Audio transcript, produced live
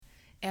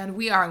And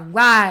we are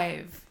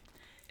live.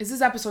 Is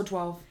this episode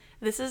 12?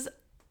 This is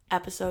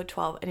episode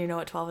 12. And you know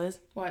what 12 is?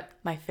 What?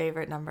 My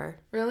favorite number.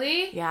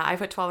 Really? Yeah, I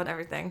put 12 in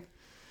everything.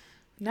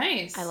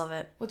 Nice. I love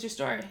it. What's your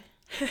story?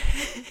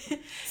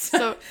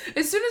 So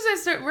as soon as I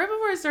start, right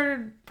before I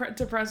started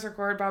to press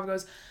record, Bob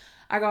goes,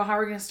 I go, how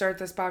are we going to start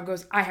this? Bob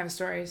goes, I have a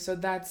story. So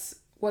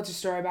what's your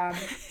story, Bob?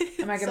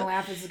 Am I going to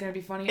laugh? Is it going to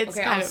be funny?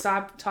 Okay, I'll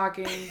stop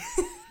talking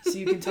so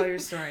you can tell your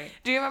story.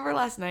 Do you remember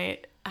last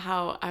night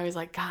how I was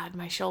like, God,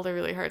 my shoulder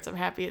really hurts. I'm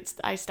happy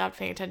I stopped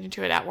paying attention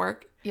to it at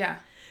work. Yeah.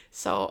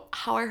 So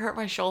how I hurt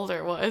my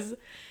shoulder was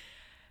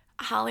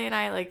Holly and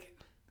I,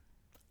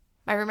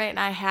 my roommate and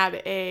I had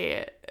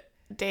a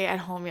day at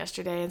home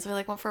yesterday. And so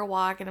we went for a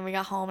walk and then we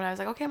got home and I was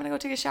like, okay, I'm going to go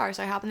take a shower.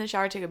 So I hop in the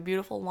shower, take a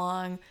beautiful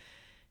long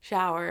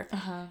shower.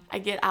 Uh-huh. I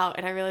get out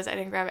and I realized I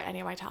didn't grab any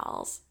of my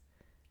towels.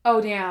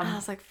 Oh, damn. And I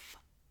was like,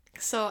 fuck.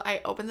 So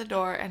I opened the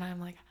door and I'm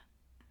like,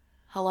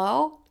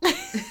 hello?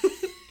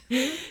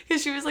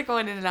 Because she was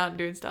going in and out and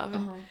doing stuff.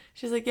 And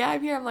she's like, yeah,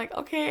 I'm here. I'm like,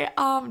 okay,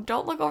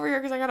 don't look over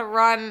here because I got to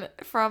run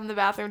from the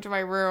bathroom to my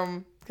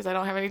room because I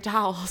don't have any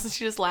towels. And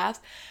she just laughs.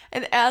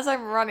 And as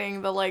I'm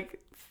running the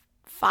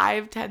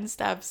 5-10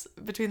 steps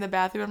between the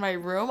bathroom and my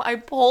room, I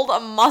pulled a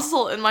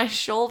muscle in my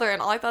shoulder.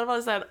 And all I thought about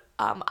is that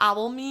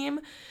owl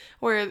meme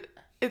where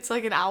it's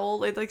an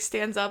owl. It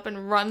stands up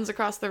and runs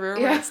across the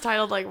room. Yeah. And it's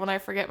titled When I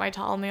Forget My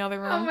Towel in the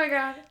Other Room. Oh my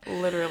God.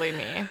 Literally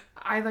me.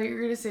 I thought you were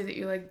going to say that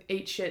you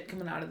ate shit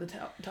coming out of the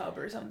tub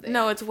or something.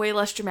 No, it's way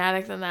less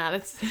dramatic than that.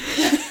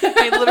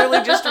 I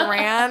literally just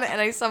ran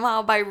and I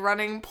somehow by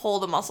running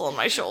pulled a muscle in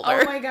my shoulder.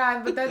 Oh my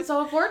God, but that's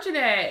so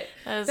unfortunate.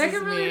 That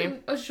can really,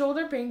 a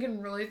shoulder pain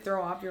can really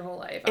throw off your whole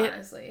life,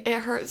 honestly. It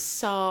hurts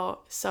so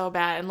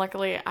bad. And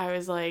luckily I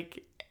was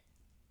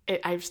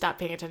I've stopped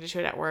paying attention to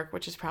it at work,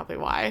 which is probably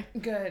why.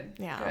 Good.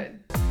 Yeah. Good.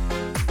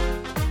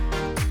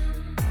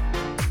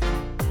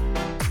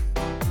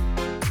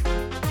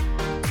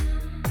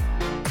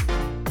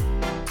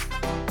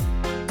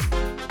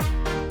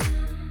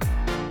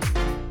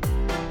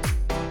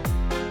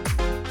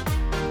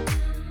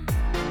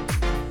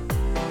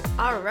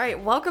 All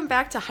right, welcome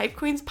back to Hype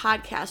Queens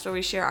Podcast, where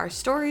we share our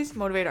stories,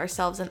 motivate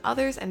ourselves and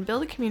others, and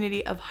build a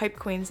community of hype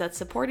queens that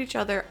support each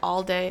other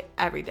all day,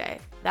 every day.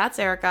 That's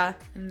Erica.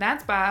 And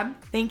that's Bob.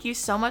 Thank you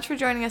so much for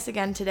joining us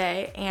again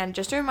today. And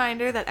just a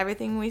reminder that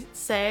everything we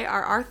say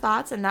are our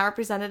thoughts and not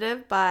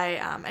representative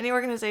by any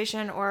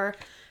organization or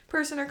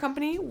person or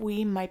company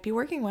we might be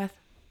working with.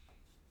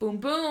 Boom,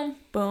 boom.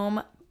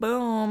 Boom,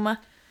 boom.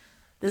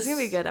 This is going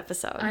to be a good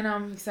episode. I know,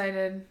 I'm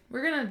excited.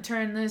 We're going to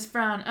turn this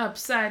frown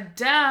upside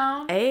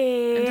down.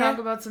 Hey. And talk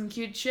about some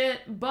cute shit.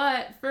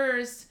 But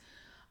first,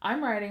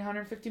 I'm riding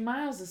 150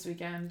 miles this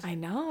weekend. I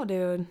know,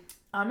 dude.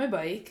 On my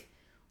bike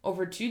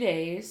over 2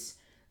 days.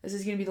 This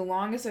is going to be the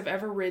longest I've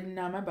ever ridden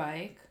on my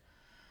bike.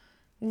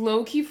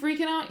 Low-key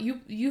freaking out.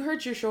 You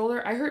hurt your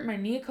shoulder. I hurt my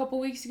knee a couple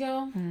weeks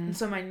ago. And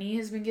so my knee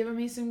has been giving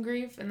me some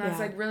grief. And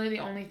that's really the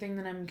only thing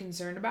that I'm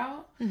concerned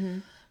about. Mm-hmm.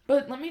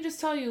 But let me just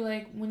tell you,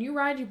 when you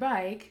ride your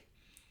bike,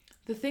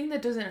 the thing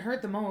that doesn't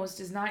hurt the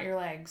most is not your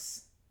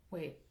legs.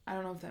 Wait, I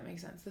don't know if that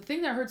makes sense. The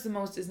thing that hurts the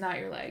most is not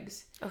your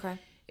legs. Okay.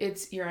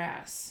 It's your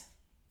ass.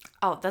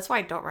 Oh, that's why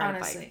I don't ride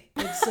Honestly. a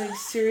bike. It's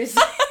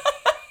seriously.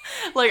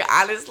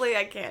 Honestly,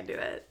 I can't do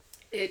it.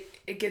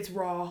 It gets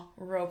raw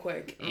real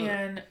quick.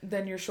 And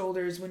then your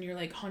shoulders when you're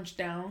hunched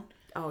down.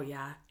 Oh,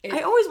 yeah.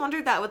 I always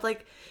wondered that with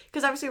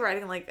because obviously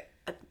riding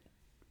a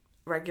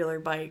regular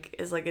bike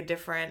is a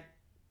different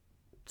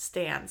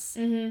stance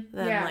than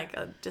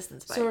a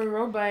distance bike. So a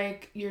road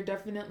bike, you're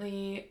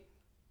definitely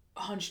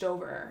hunched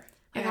over.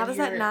 And how does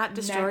that not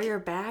destroy your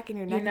back and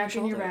your neck? Your neck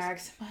and your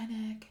back. My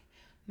neck,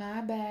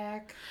 my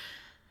back.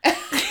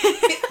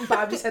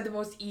 Bob just had the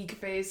most eek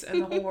face in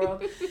the whole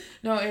world.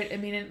 No,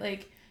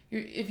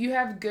 if you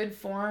have good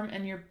form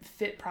and you're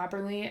fit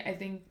properly, I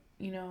think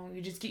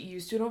you just get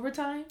used to it over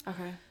time.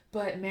 Okay.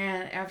 But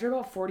man, after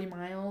about 40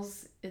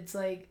 miles, it's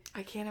I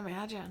can't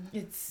imagine.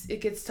 It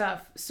gets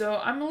tough.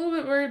 So I'm a little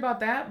bit worried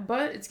about that,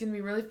 but it's going to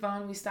be really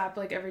fun. We stop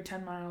every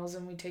 10 miles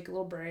and we take a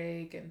little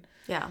break, and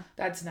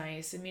that's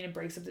nice. It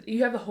breaks up.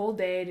 You have the whole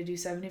day to do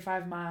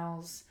 75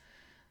 miles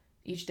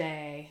each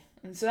day.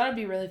 And so that'll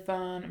be really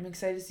fun. I'm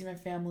excited to see my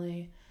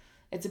family.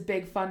 It's a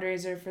big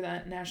fundraiser for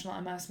the National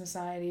MS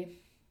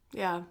Society.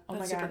 Yeah. Oh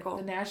my super God. Cool.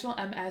 The National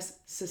MS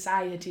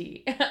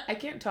Society. I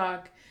can't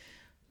talk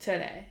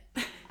today.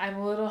 I'm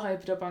a little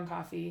hyped up on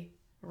coffee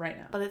right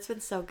now. But it's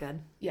been so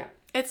good. Yeah.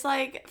 It's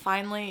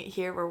finally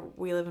here where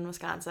we live in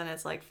Wisconsin,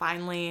 it's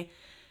finally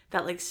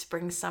that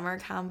spring summer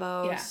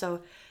combo. Yeah.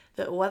 So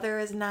the weather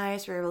is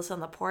nice. We were able to sit on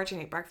the porch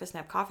and eat breakfast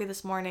and have coffee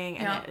this morning,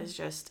 and it is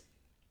just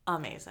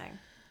amazing.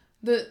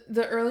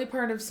 The early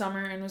part of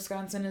summer in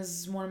Wisconsin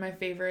is one of my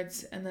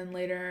favorites, and then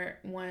later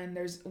when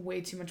there's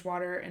way too much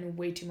water and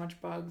way too much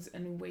bugs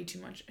and way too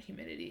much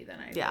humidity, then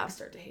I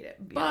start to hate it.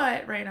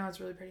 But right now it's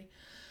really pretty.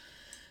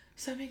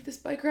 So I make this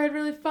bike ride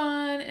really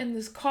fun and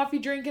this coffee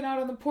drinking out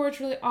on the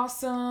porch really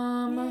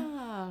awesome.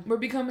 Yeah. We're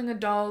becoming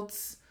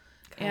adults.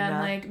 Kinda. And,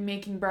 like,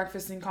 making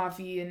breakfast and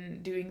coffee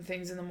and doing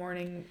things in the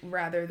morning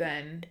rather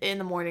than... In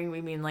the morning,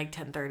 we mean, like,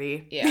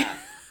 10:30. Yeah.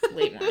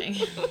 Late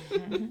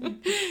morning.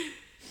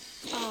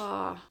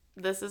 Oh,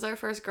 this is our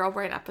first Girl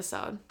Brain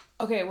episode.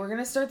 Okay, we're going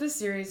to start this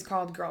series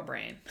called Girl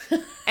Brain.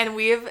 And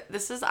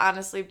this has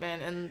honestly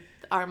been in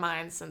our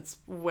minds since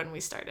when we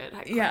started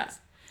High Class. Yeah.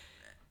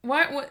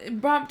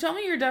 What, Bob, tell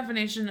me your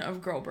definition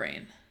of Girl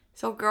Brain.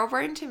 So, Girl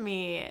Brain to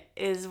me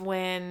is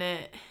when...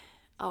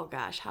 Oh,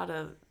 gosh, how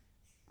to...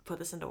 put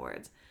this into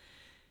words.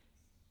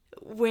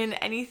 When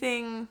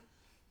anything...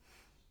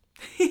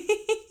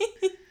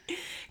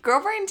 Girl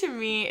brain to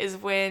me is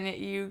when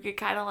you get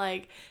kind of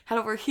like head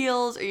over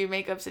heels, or you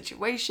make up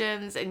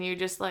situations and you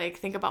just like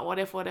think about what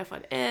if.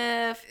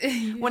 Yeah.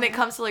 When it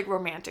comes to like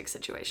romantic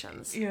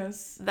situations.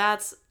 Yes.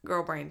 That's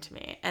girl brain to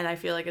me. And I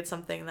feel like it's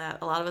something that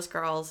a lot of us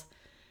girls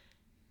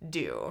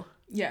do.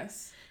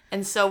 Yes.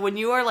 And so when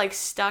you are like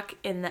stuck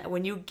in that,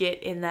 when you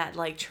get in that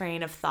like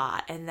train of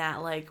thought and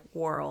that like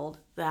world,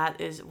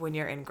 that is when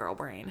you're in girl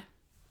brain.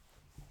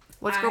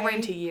 What's girl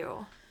brain to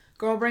you?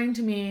 Girl brain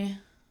to me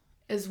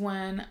is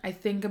when I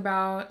think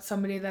about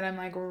somebody that I'm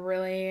like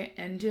really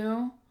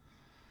into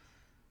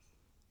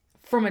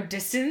from a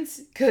distance,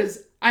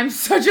 because I'm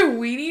such a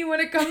weenie when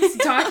it comes to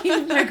talking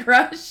to my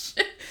crush.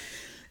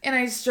 And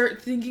I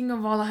start thinking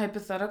of all the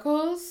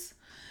hypotheticals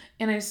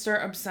and I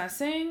start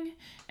obsessing.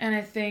 And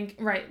I think,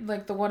 right,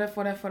 like the what if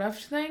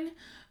thing.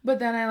 But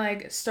then I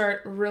like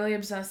start really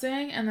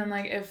obsessing. And then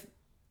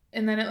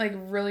then it like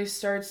really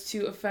starts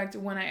to affect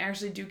when I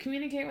actually do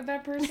communicate with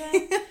that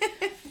person.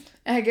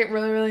 And I get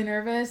really, really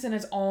nervous and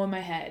it's all in my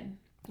head.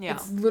 Yeah.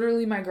 It's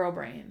literally my girl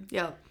brain.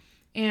 Yep.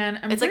 And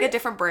it's like a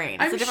different brain.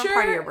 It's a different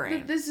part of your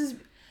brain. This is,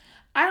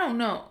 I don't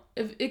know.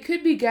 If it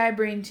could be guy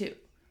brain too.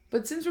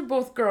 But since we're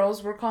both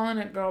girls, we're calling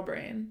it girl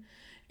brain.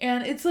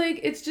 And it's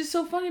like, it's just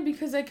so funny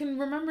because I can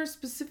remember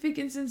specific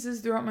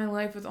instances throughout my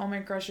life with all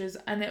my crushes.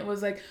 And it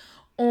was like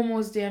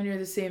almost damn near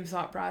the same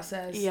thought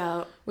process.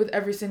 Yeah. With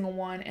every single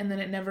one. And then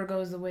it never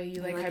goes the way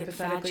you like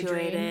hypothetically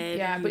dream.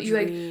 Yeah. But you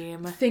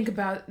like think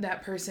about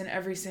that person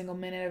every single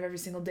minute of every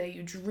single day.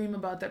 You dream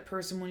about that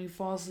person when you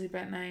fall asleep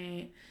at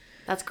night.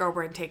 That's girl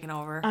brain taking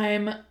over.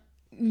 I'm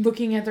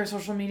looking at their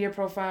social media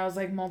profiles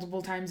like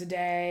multiple times a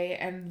day,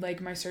 and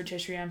like my search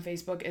history on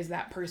Facebook is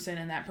that person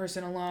and that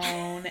person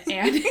alone,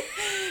 and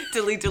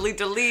delete the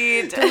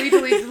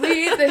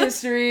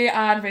history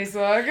on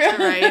Facebook.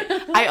 Right.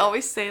 I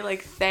always say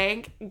like,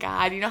 thank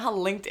God. You know how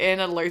LinkedIn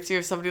alerts you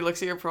if somebody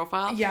looks at your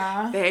profile?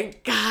 Yeah.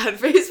 Thank God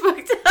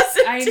Facebook does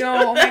it. I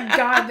know. Oh my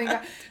God. Thank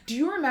God. Do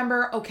you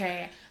remember?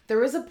 Okay, there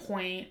was a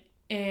point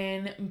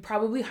in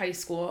probably high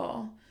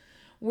school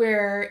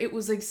where it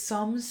was like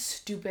some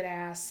stupid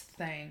ass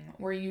thing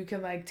where you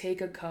can like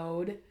take a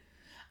code.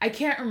 I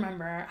can't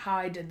remember how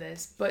I did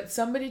this, but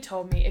somebody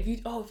told me if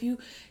you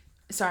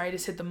sorry, I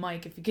just hit the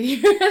mic if you can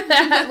hear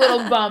that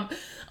little bump.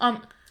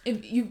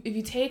 If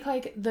you take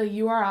like the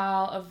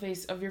URL of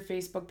your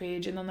Facebook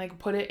page and then like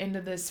put it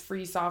into this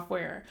free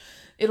software,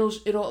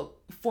 it'll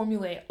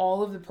formulate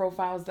all of the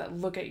profiles that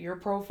look at your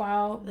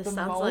profile the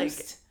most.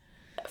 Like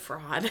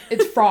fraud.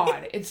 It's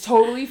fraud. It's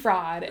totally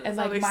fraud. And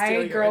like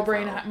my girl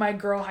brain, my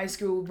girl high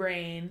school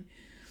brain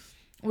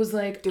was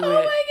like, my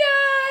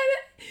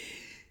God,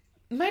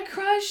 my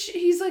crush,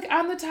 he's like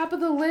on the top of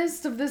the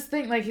list of this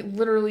thing. Like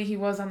literally he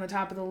was on the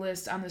top of the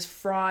list on this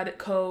fraud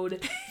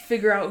code,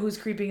 figure out who's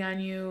creeping on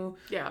you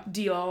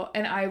deal.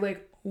 And I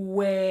like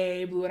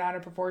way blew it out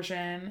of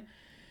proportion.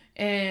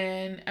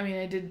 And I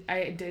mean,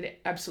 I did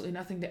absolutely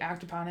nothing to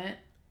act upon it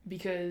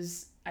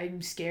because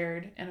I'm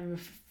scared and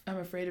I'm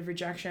afraid of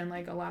rejection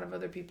like a lot of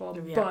other people.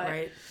 Yeah, but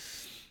right.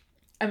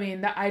 I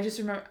mean, that I just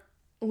remember,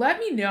 let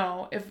me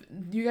know if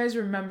you guys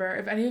remember,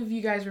 if any of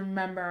you guys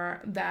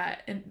remember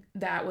that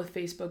with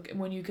Facebook,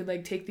 when you could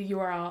like take the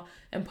URL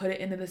and put it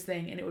into this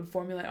thing and it would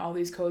formulate all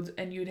these codes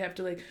and you'd have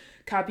to like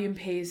copy and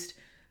paste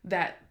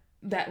that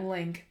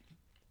link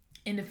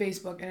into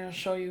Facebook and it'll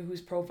show you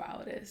whose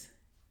profile it is.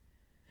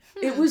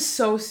 It was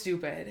so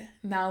stupid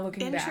now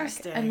looking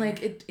back. And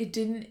like it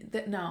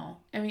didn't, no.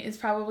 I mean, it's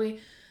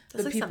probably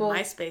the like people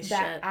that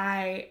shit.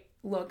 I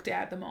looked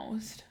at the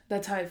most.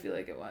 That's how I feel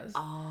like it was.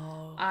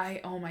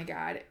 Oh my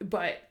God.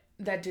 But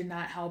that did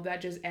not help. That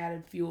just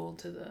added fuel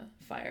to the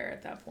fire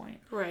at that point.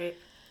 Right.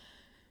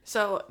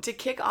 So to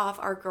kick off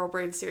our Girl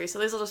Brain series, so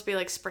these will just be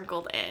like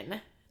sprinkled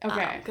in.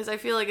 Okay. Because I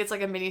feel like it's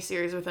like a mini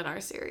series within our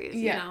series,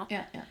 you know?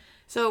 Yeah.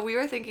 So we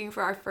were thinking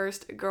for our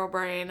first Girl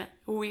Brain,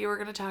 we were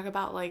going to talk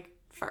about like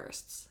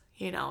firsts,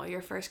 you know,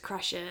 your first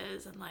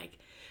crushes and like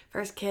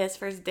first kiss,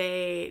 first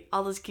date,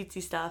 all this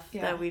cutesy stuff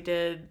that we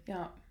did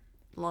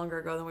longer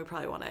ago than we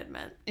probably want to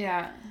admit.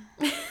 Yeah.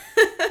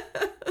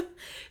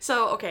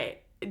 So, okay,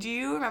 do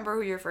you remember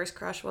who your first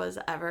crush was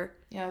ever?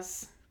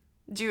 Yes.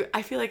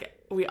 I feel like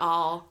we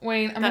all...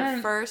 Wait,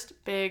 first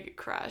big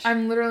crush.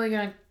 I'm literally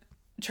going to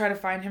try to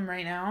find him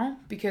right now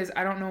because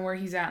I don't know where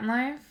he's at in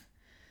life.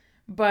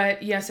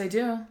 But yes, I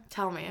do.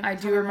 Tell me. I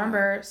do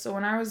remember. More. So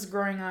when I was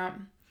growing up,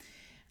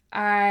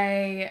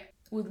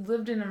 we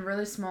lived in a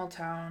really small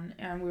town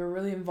and we were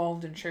really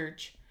involved in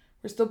church.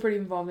 we're still pretty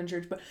involved in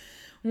church. But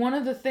one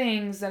of the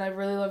things that I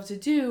really loved to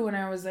do when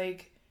I was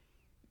like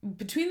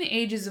between the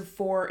ages of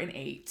 4 and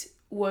 8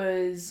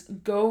 was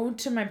go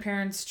to my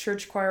parents'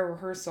 church choir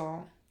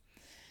rehearsal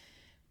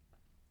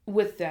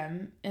with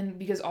them, and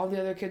because all the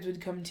other kids would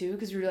come too,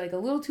 because we were like a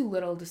little too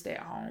little to stay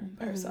at home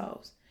by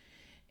ourselves.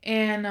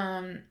 And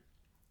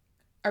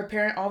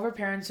all of our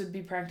parents would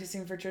be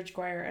practicing for church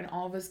choir, and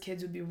all of us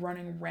kids would be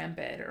running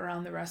rampant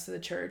around the rest of the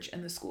church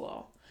and the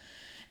school.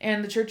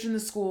 And the church and the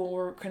school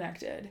were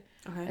connected.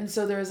 Okay. And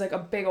so there was like a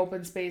big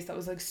open space that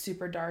was like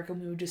super dark, and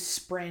we would just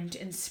sprint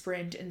and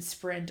sprint and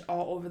sprint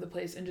all over the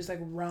place and just like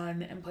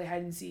run and play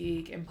hide and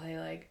seek and play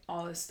like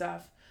all this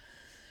stuff.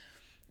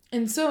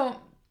 And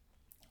so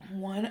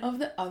one of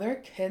the other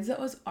kids that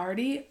was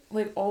already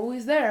like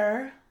always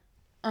there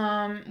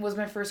was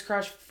my first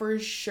crush for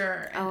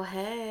sure. And,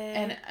 hey.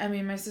 And I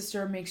mean, my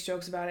sister makes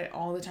jokes about it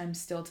all the time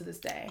still to this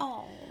day.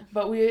 Oh.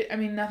 But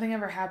nothing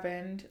ever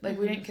happened. Like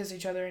we didn't kiss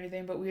each other or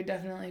anything, but we would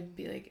definitely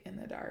be like in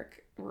the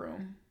dark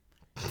room.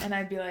 And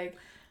I'd be like,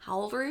 how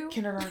old were you?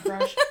 Kindergarten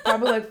crush.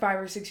 Probably like 5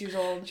 or 6 years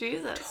old.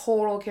 Jesus.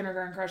 Total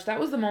kindergarten crush. That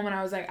was the moment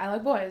I was like, I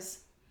like boys.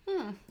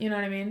 You know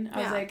what I mean?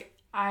 I was like,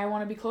 I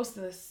want to be close to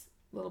this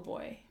little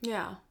boy.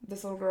 Yeah.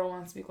 This little girl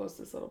wants to be close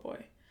to this little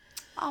boy.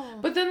 Oh.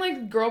 But then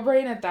like girl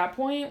brain at that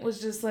point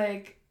was just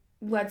like,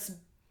 let's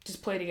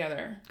just play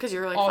together. Because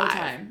you were like all 5. the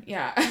time.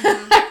 Yeah.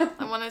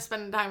 I want to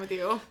spend time with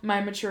you.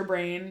 My mature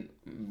brain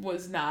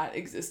was not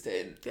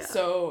existed. Yeah.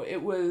 So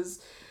it was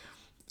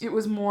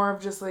more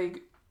of just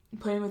like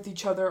playing with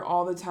each other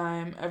all the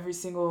time,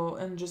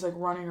 and just like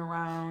running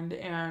around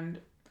and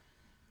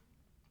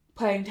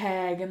playing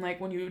tag, and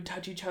like when you would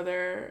touch each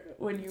other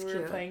when you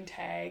were playing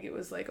tag, it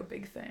was like a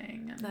big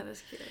thing. And that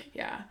is cute.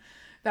 Yeah.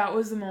 That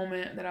was the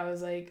moment that I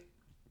was like,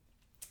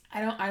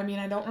 I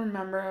don't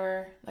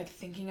remember like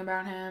thinking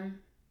about him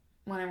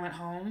when I went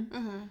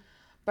home,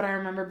 but I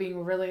remember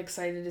being really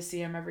excited to see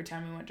him every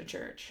time we went to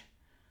church.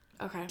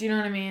 Okay. Do you know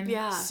what I mean?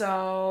 Yeah.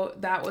 So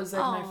that was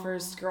like my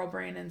first girl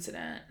brain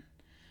incident,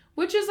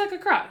 which is like a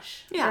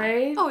crush,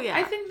 right? Oh yeah.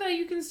 I think that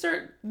you can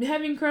start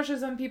having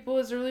crushes on people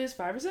as early as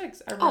 5 or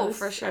 6.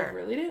 For sure. I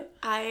really do.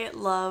 I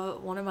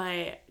love one of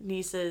my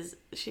nieces.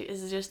 She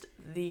is just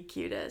the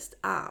cutest.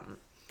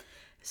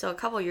 So a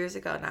couple years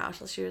ago now,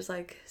 she was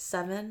like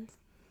 7,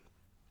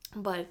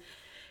 but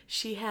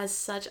she has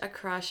such a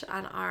crush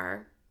on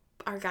our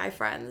guy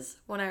friends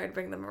when I would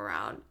bring them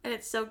around. And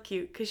it's so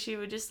cute because she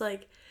would just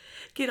like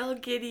get all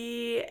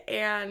giddy,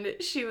 and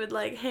she would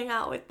like hang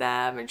out with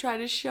them and try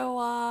to show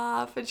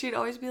off, and she'd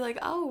always be like,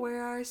 oh,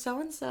 where are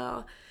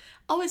so-and-so?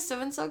 Oh, is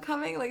so-and-so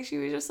coming? Like she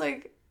was just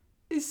like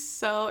is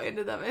so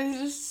into them, and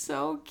it's just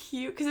so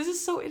cute because it's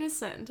just so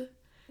innocent.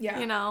 Yeah.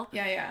 You know?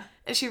 Yeah.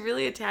 And she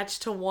really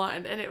attached to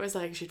one, and it was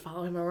like she'd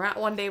follow him around.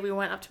 One day we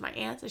went up to my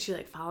aunt's, and she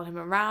like followed him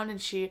around,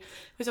 and she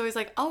was always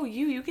like, oh,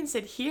 you can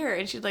sit here,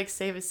 and she'd like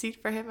save a seat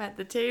for him at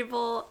the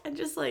table, and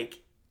just like,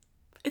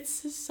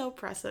 it's just so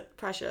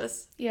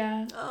precious.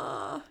 Yeah.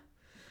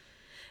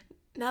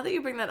 Now that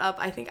you bring that up,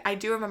 I think I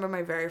do remember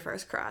my very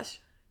first crush,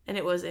 and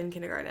it was in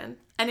kindergarten,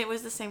 and it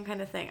was the same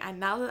kind of thing. And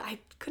now that I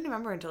couldn't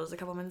remember until it was a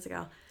couple minutes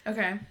ago.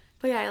 Okay.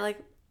 But yeah,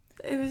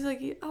 it was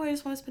like, oh, I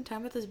just want to spend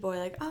time with this boy.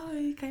 Like, oh,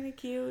 he's kind of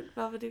cute,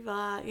 blah, blah,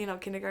 blah, you know,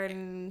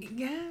 kindergarten.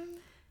 Yeah.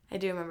 I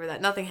do remember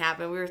that. Nothing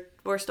happened.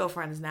 We're still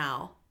friends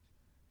now.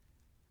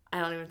 I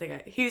don't even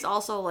think he's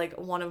also, like,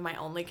 one of my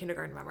only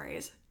kindergarten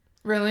memories.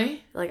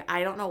 Really? Like,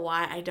 I don't know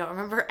why I don't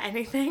remember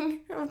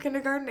anything from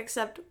kindergarten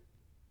except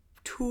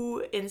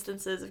 2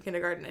 instances of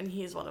kindergarten, and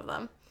he's one of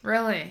them.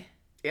 Really?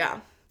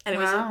 Yeah. And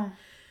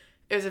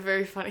it was a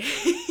very funny...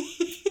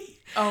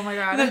 Oh my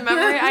god. The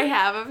memory I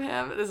have of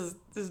him, this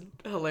is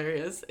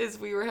hilarious, is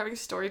we were having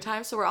story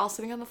time, so we're all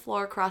sitting on the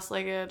floor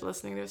cross-legged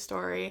listening to a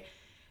story,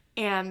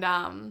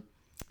 and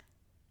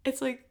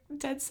it's like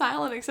dead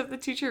silent except the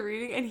teacher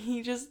reading, and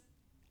he just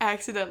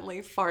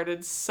accidentally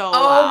farted so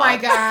loud. Oh my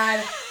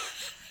god.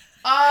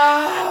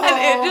 Oh.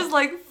 And it just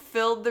like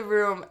filled the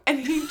room, and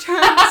he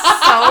turned so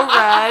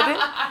red, and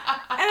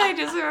I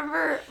just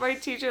remember my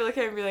teacher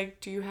looking at me and be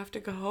like, do you have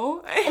to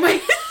go? Oh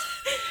my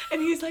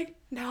and he's like,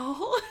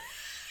 no.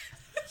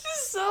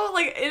 Just so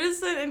like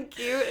innocent and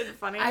cute and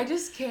funny. I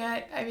just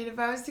can't. I mean, if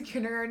I was the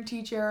kindergarten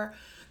teacher,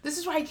 this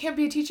is why I can't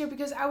be a teacher,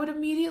 because I would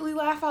immediately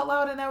laugh out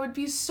loud, and I would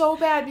be so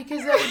bad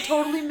because that would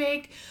totally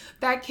make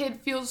that kid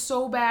feel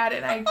so bad,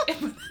 and I.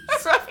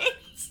 Right.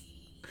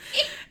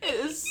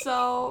 It is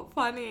so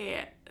funny.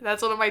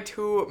 That's one of my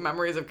 2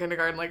 memories of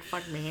kindergarten. Like,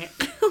 fuck me.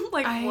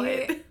 Like,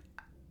 what?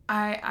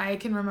 I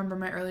can remember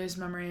my earliest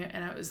memory,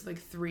 and I was like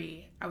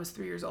 3. I was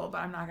 3 years old, but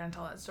I'm not going to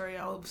tell that story.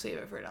 I'll save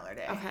it for another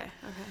day.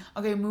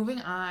 Okay,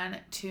 moving on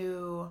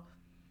to...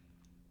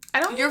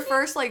 Your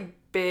first, like,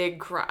 big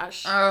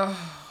crush. Oh.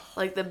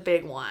 Like, the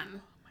big one.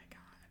 Oh, my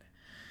God.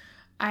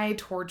 I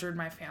tortured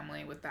my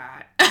family with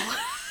that.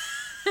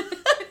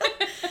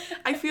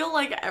 I feel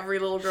like every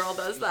little girl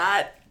does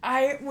that.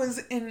 I was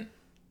in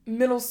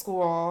middle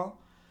school.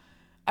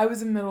 That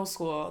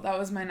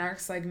was my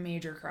next, like,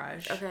 major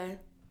crush. Okay.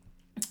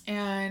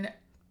 And,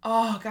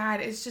 oh,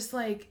 God, it's just,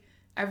 like,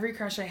 every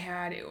crush I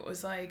had, it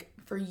was like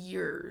for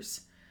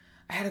years.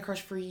 I had a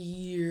crush for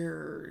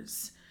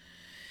years.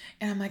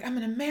 And I'm like, I'm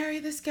going to marry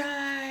this guy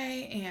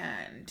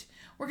and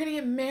we're going to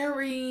get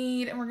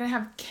married and we're going to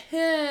have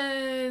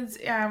kids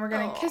and we're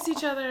going to kiss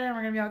each other and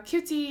we're going to be all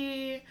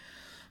cutesy.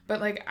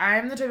 But like,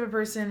 I'm the type of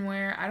person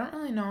where I don't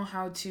really know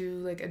how to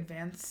like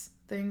advance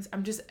things.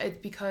 It's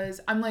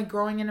because I'm like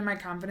growing into my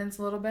confidence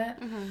a little bit.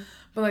 Mm-hmm.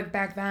 But like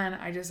back then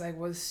I just like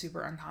was super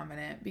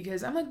unconfident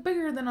because I'm like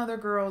bigger than other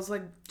girls,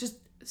 like just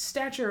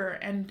stature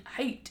and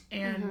height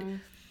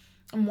and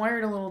I'm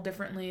wired a little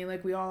differently,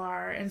 like we all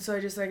are, and so I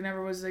just like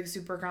never was like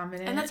super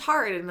confident. And that's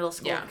hard in middle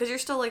school because you're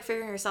still like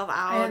figuring yourself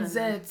out. I had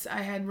zits.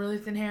 I had really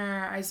thin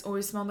hair. I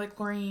always smelled like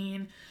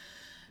chlorine.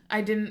 I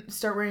didn't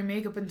start wearing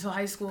makeup until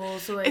high school,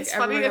 so like it's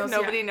funny if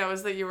nobody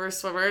knows that you were a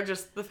swimmer.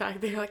 Just the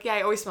fact that you're like,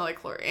 I always smell like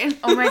chlorine.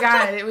 Oh my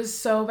god, it was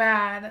so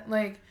bad.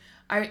 Like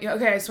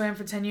I swam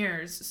for 10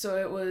 years, so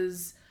it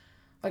was.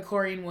 Like,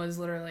 chlorine was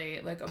literally,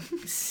 like, a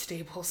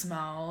staple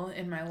smell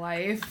in my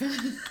life.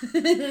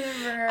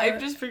 I'm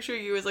just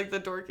picturing you as, like, the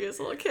dorkiest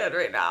little kid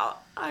right now.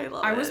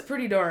 I was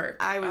pretty dork.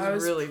 I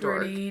was really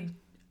pretty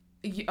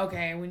dork.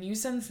 Okay, when you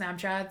send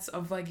Snapchats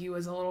of, like, you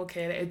as a little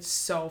kid, it's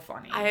so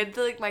funny. I had,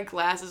 like, my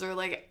glasses were,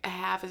 like,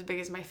 half as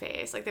big as my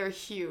face. Like, they were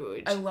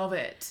huge. I love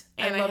it.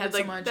 And I love had, it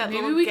so much.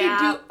 Maybe we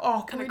could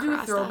can we do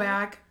a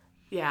throwback?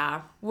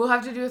 Yeah. We'll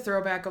have to do a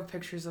throwback of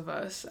pictures of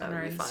us on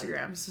our Instagram,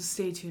 fun. So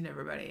stay tuned,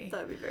 everybody.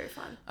 That would be very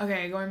fun.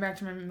 Okay, going back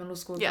to my middle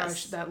school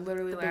crush, that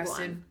literally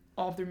lasted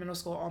all through middle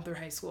school, all through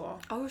high school.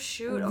 Oh,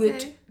 shoot,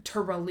 okay.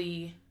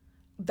 Literally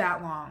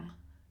that long.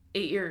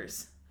 8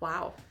 years.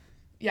 Wow.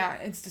 Yeah,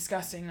 it's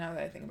disgusting now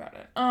that I think about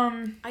it.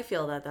 I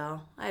feel that,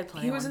 though. I had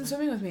plenty He was in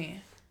swimming with me.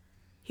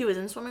 He was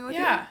in swimming with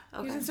you? Yeah,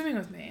 he was in swimming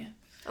with me.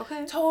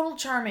 Okay. Total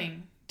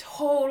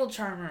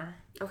charmer.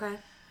 Okay.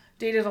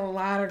 Dated a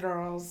lot of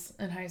girls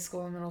in high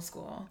school and middle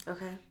school.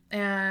 Okay.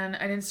 And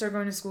I didn't start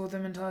going to school with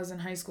him until I was in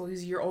high school.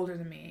 He's a year older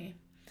than me.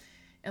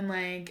 And,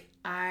 like,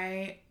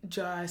 I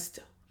just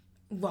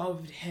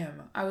loved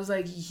him. I was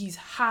like, he's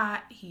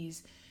hot.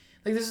 He's,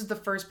 like, this is the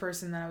first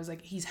person that I was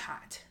like, he's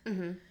hot.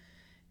 Mm-hmm.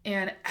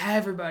 And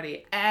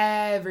everybody,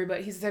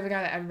 he's the type of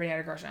guy that everybody had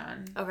a crush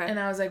on. Okay. And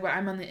I was like, but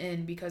I'm on the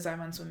in because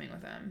I'm on swimming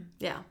with him.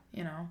 Yeah.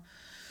 You know?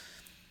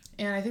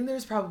 And I think there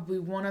was probably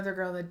one other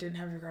girl that didn't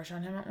have a crush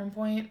on him at one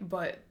point,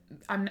 but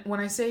when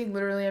I say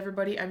literally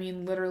everybody, I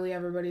mean literally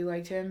everybody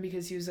liked him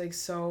because he was like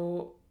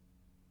so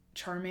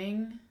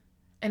charming.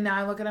 And now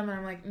I look at him and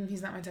I'm like,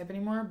 he's not my type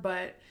anymore,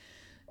 but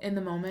in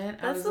the moment,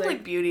 I was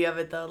like beauty of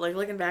it though. Like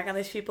looking back on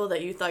these people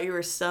that you thought you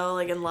were so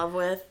like in love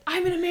with.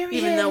 I'm gonna marry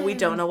him. Even though we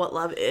don't know what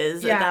love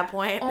is at that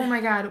point. Oh my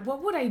god,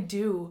 what would I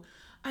do?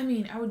 I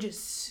mean, I would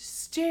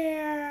just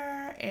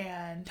stare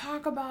and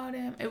talk about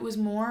him. It was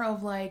more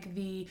of like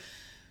the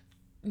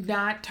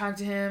not talk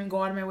to him,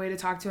 go out of my way to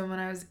talk to him when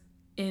I was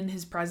in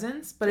his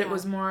presence, but it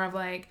was more of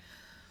like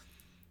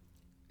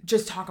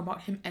just talk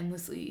about him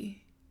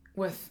endlessly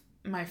with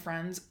my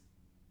friends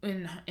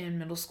in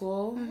middle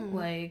school,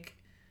 like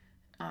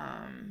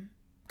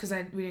because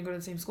we didn't go to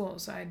the same school,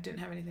 so I didn't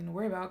have anything to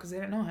worry about because they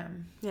didn't know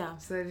him. Yeah.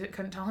 So they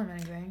couldn't tell him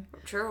anything.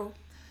 True.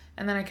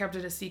 And then I kept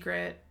it a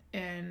secret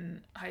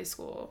in high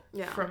school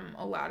from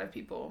a lot of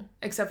people,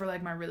 except for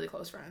like my really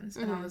close friends,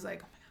 and I was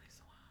like, oh my god, he's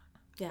so hot.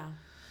 Yeah.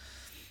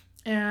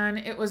 And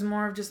it was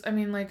more of just, I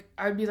mean, like,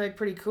 I'd be, like,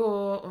 pretty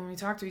cool when we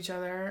talked to each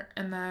other,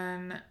 and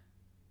then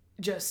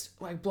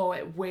just, like, blow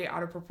it way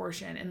out of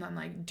proportion, and then,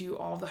 like, do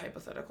all the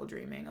hypothetical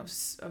dreaming of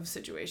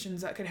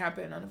situations that could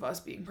happen of us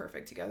being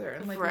perfect together,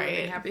 and, like,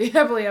 living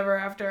happily ever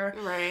after.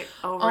 Right.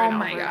 Oh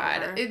my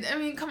god. I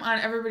mean, come on,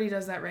 everybody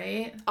does that,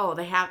 right? Oh,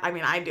 they have, I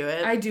mean, I do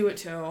it. I do it,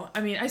 too.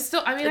 I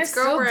still do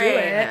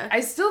it.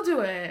 I still do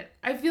it.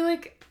 I feel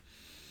like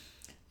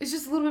it's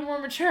just a little bit more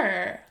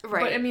mature.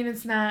 Right. But, I mean,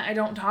 it's not... I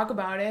don't talk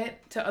about it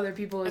to other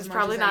people as much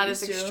as I used to. It's probably not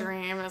as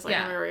extreme as, like,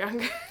 when we were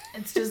younger.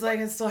 It's just, like,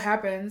 it still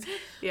happens.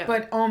 Yeah.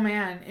 But, oh,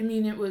 man. I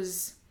mean, it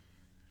was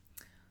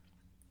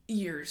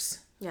years.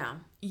 Yeah.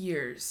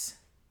 Years.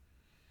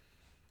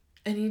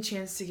 Any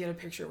chance to get a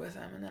picture with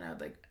him, and then I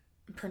would, like,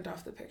 print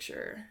off the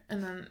picture,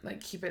 and then,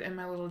 like, keep it in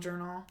my little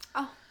journal.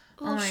 Oh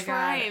my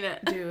shrine. God.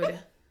 Dude.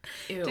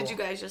 Ew. Did you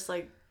guys just,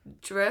 like...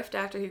 drift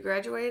after he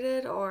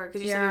graduated, or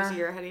because you said he was a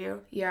year ahead of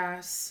you?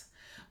 Yes.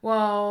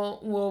 Well,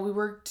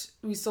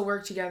 we still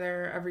worked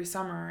together every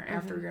summer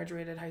after we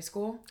graduated high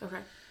school. Okay.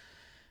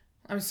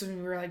 I'm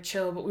assuming we were like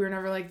chill, but we were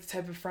never like the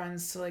type of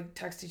friends to like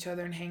text each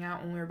other and hang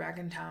out when we were back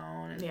in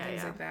town and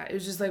things like that. It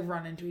was just like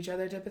run into each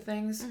other type of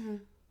things,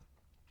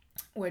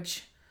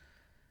 which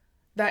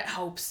that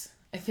helps.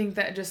 I think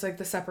that just, like,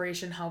 the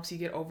separation helps you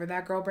get over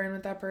that girl brain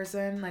with that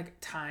person. Like,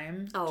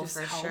 time just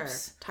helps. Sure.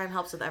 Time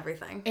helps with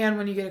everything. And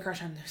when you get a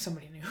crush on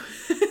somebody new.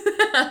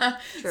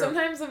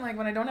 Sometimes I'm like,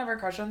 when I don't have a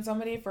crush on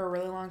somebody for a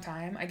really long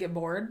time, I get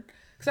bored.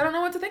 Because I don't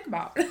know what to think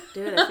about.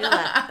 Dude, I feel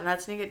that. And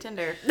that's when you get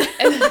Tinder.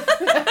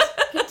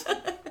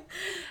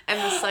 And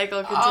the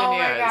cycle continues. Oh,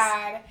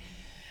 my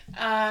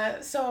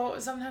God. So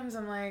sometimes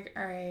I'm like,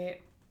 all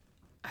right,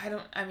 I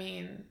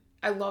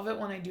love it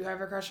when I do have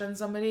a crush on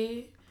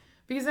somebody.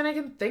 Because then I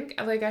can think,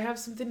 like, I have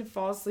something to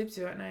fall asleep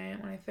to at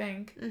night when I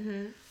think.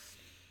 Mm-hmm.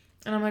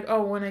 And I'm like,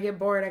 oh, when I get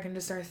bored, I can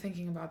just start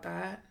thinking about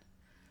that.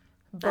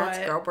 But that's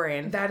girl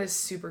brain. That is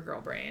super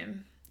girl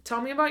brain. Tell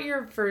me about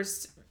your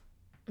first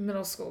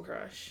middle school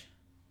crush.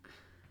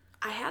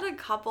 I had a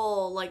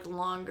couple, like,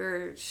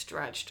 longer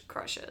stretched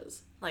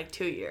crushes. Like,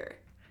 2 year.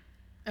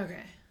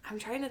 Okay. I'm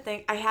trying to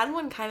think. I had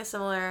one kind of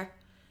similar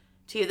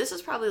to you. This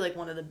was probably, like,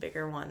 one of the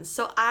bigger ones.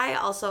 So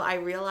I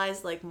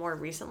realized, like, more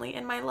recently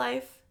in my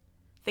life,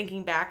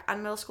 thinking back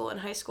on middle school and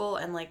high school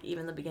and, like,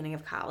 even the beginning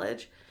of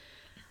college,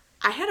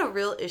 I had a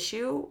real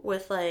issue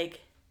with,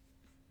 like,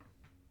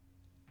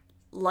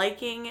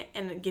 liking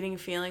and getting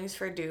feelings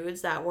for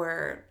dudes that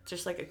were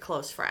just, like, a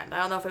close friend. I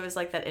don't know if it was,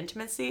 like, that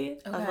intimacy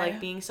of,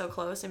 like, being so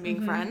close and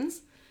being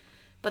friends.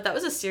 But that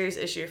was a serious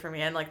issue for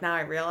me. And, like, now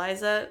I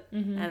realize it.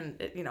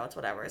 And, it, you know, it's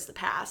whatever. It's the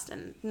past.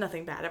 And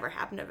nothing bad ever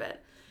happened of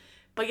it.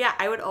 But, yeah,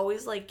 I would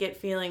always, like, get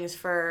feelings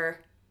for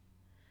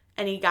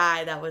any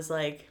guy that was,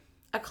 like,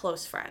 a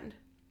close friend.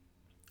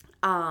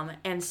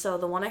 And so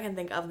the one I can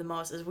think of the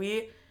most is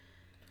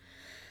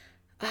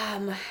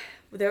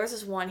there was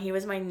this one, he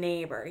was my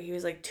neighbor. He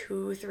was like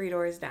 2-3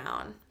 doors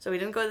down. So we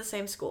didn't go to the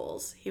same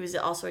schools. He was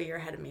also a year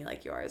ahead of me,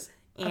 like yours.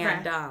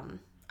 And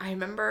I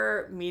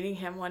remember meeting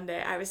him one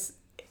day. I was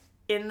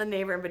in the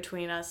neighbor in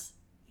between us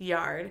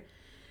yard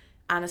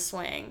on a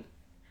swing.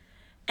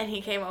 And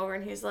he came over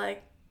and he's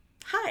like,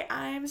 hi,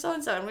 I'm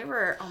so-and-so. And we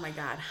were, oh my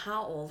God,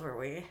 how old were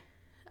we?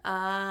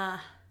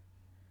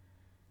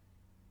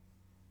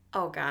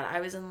 Oh, God,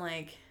 I was in,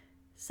 like,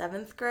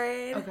 7th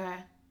grade. Okay.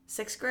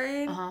 6th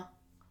grade. Uh-huh.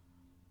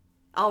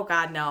 Oh,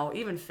 God, no.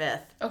 Even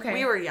 5th. Okay.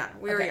 We were young.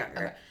 We were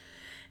younger. Okay.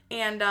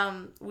 And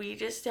we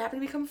just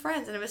happened to become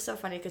friends. And it was so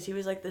funny because he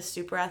was, like, this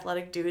super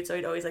athletic dude. So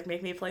he'd always, like,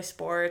 make me play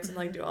sports and,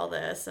 like, do all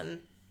this.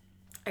 And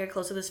I got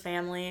close with his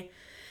family.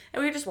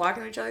 And we would just walk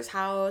into each other's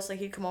house. Like,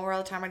 he'd come over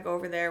all the time. I'd go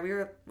over there.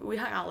 We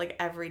hung out, like,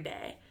 every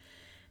day.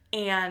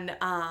 And,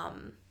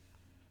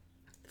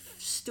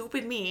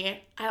 stupid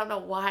me, I don't know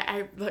why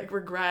I, like,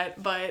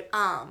 regret, but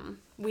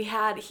he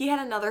had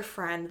another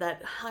friend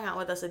that hung out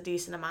with us a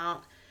decent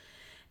amount,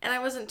 and I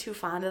wasn't too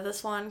fond of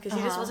this one because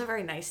he just wasn't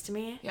very nice to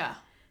me. Yeah.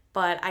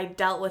 But I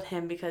dealt with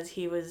him because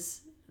he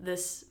was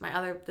this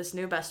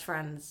new best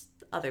friend's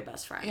other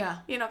best friend. Yeah.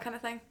 You know, kind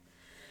of thing.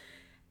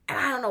 And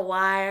I don't know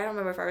why. I don't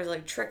remember if I was,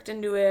 like, tricked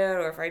into it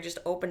or if I just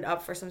opened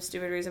up for some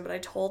stupid reason, but I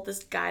told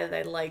this guy that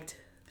I liked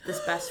this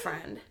best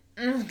friend.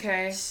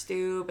 Okay.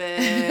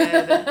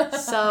 Stupid.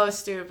 So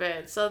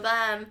stupid. So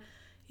then,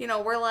 you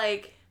know, we're in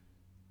like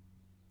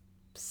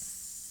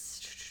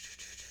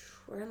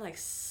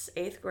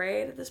 8th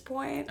grade at this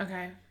point.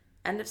 Okay.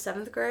 End of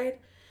 7th grade.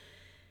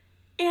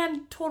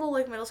 And total,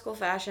 like, middle school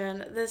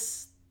fashion,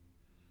 this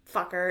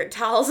fucker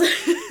tells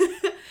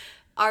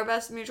our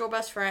mutual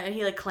best friend, and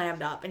he, like,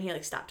 clammed up, and he,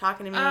 like, stopped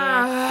talking to me.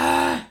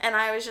 And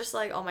I was just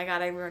like, oh my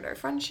God, I ruined our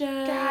friendship.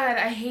 God,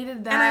 I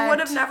hated that. And I would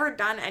have never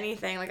done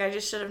anything. Like, I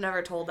just should have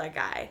never told that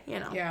guy, you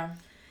know? Yeah.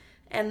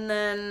 And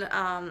then,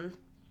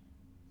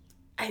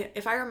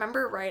 if I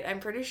remember right, I'm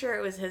pretty sure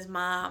it was his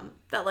mom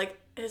that, like,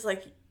 is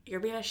like, you're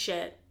being a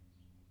shit.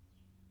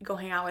 Go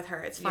hang out with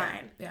her. It's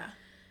fine. Yeah.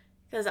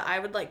 Because I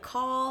would, like,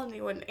 call and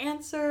he wouldn't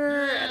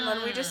answer. And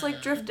then we just,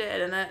 like,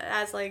 drifted. And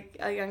as, like,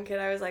 a young kid,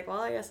 I was like,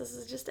 well, I guess this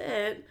is just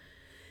it.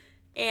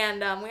 And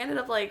we ended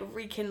up, like,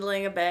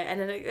 rekindling a bit.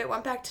 And then it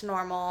went back to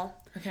normal.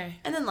 Okay.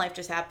 And then life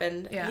just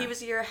happened. Yeah. He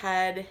was a year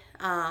ahead.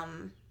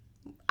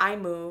 I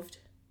moved.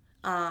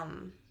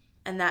 And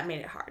that made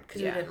it hard.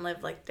 Because we didn't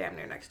live, like, damn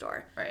near next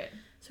door. Right.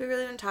 So we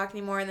really didn't talk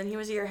anymore. And then he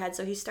was a year ahead.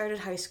 So he started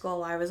high school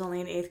while I was only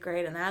in 8th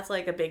grade. And that's,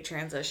 like, a big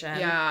transition.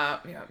 Yeah.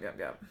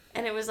 Yep.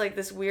 And it was, like,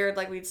 this weird,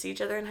 like, we'd see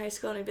each other in high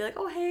school. And he'd be like,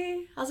 oh,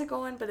 hey, how's it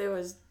going? But that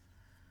was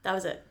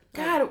it.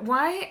 God,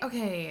 why?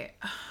 Okay.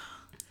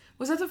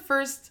 Was that the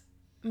first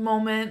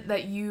moment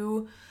that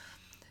you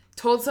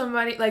told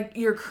somebody, like,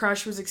 your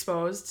crush was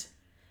exposed?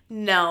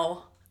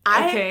 No.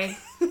 Okay.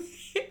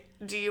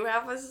 Do you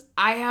have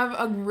I have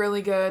a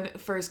really good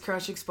first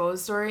crush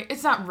exposed story.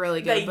 It's not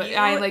really good, but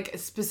I, like,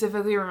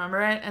 specifically remember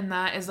it, and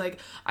that is, like,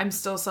 I'm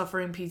still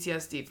suffering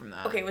PTSD from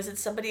that. Okay, was it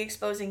somebody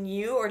exposing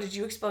you, or did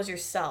you expose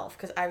yourself?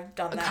 Because I've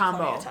done that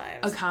plenty of times.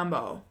 A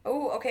combo.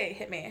 Oh, okay,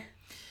 hit me.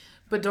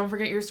 But don't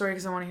forget your story,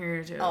 because I want to hear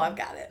it, too. Oh, I've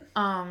got it.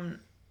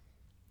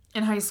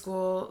 In high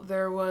school,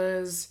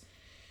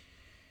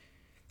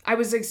 I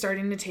was, like,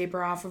 starting to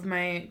taper off of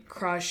my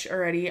crush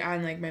already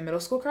on, like, my middle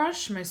school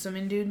crush, my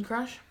swimming dude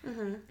crush.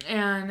 Mm-hmm.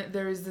 And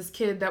there was this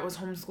kid that was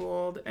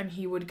homeschooled, and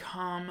he would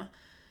come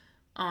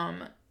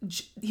to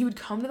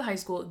the high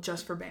school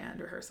just for band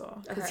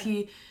rehearsal. Because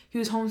he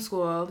was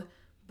homeschooled,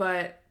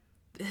 but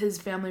his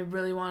family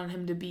really wanted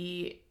him to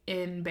be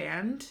in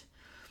band.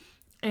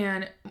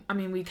 And, I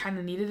mean, we kind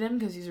of needed him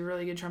because he's a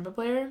really good trumpet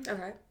player.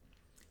 Okay.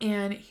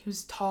 And he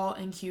was tall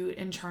and cute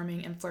and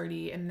charming and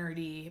flirty and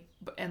nerdy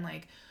and,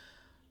 like,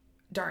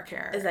 dark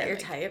hair. Is that your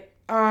type?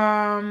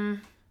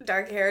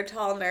 Dark hair,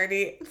 tall,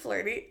 nerdy,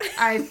 flirty.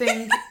 I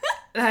think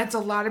that's a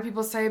lot of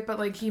people's type, but,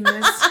 like, he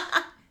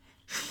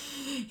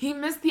he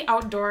missed the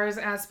outdoors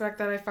aspect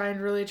that I find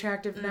really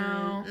attractive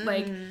now. Mm-hmm.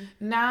 Like,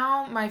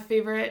 now my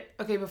favorite,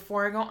 okay,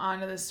 before I go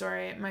on to this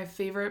story, my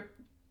favorite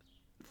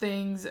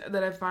things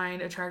that I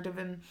find attractive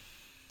in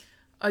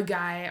a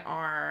guy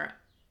are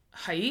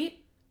height,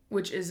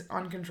 which is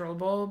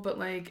uncontrollable, but,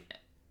 like,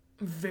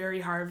 very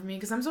hard for me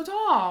because I'm so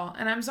tall.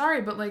 And I'm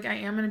sorry, but, like, I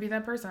am going to be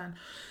that person.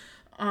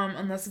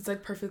 Unless it's,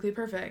 like, perfectly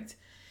perfect.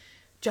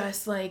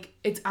 Just, like,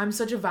 I'm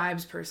such a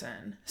vibes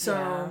person.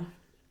 So,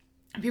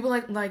 people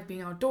like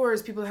being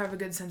outdoors, people that have a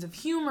good sense of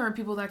humor,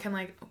 people that can,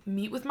 like,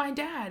 meet with my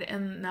dad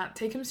and not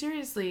take him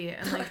seriously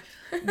and, like,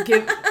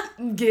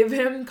 give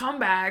him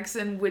comebacks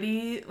and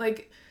witty,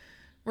 like,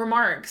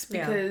 remarks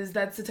because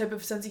that's the type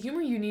of sense of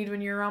humor you need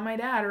when you're around my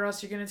dad, or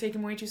else you're going to take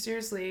him way too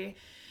seriously.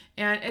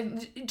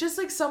 And just,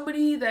 like,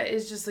 somebody that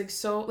is just, like,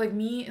 so, like,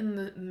 me in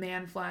the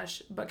man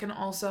flesh, but can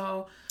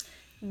also...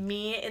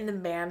 Me in the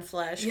man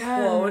flesh,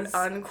 quote,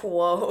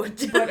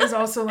 unquote. But is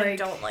also, like... I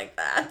don't like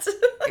that.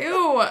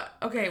 Ew.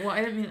 Okay, well, I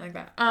didn't mean it like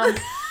that.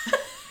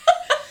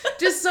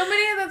 Just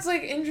somebody that's,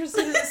 like,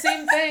 interested in the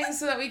same thing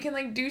so that we can,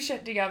 like, do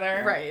shit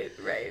together. Right.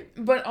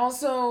 But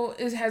also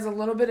has a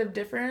little bit of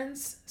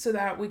difference so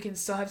that we can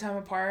still have time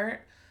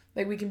apart.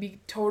 Like, we can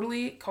be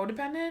totally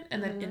codependent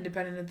and then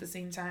independent at the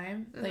same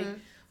time. Like,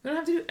 we don't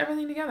have to do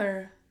everything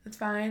together. That's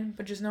fine.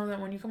 But just know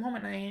that when you come home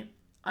at night,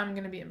 I'm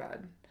going to be in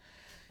bed.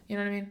 You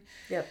know what I mean?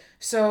 Yep.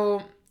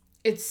 So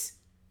it's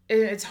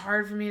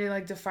hard for me to,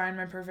 like, define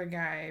my perfect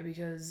guy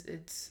because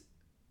it's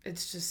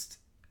just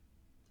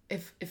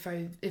if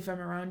I'm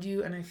around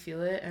you and I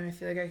feel it and I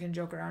feel like I can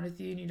joke around with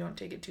you and you don't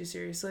take it too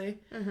seriously,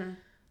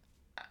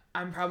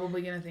 I'm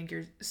probably gonna think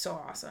you're so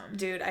awesome.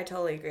 Dude, I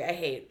totally agree. I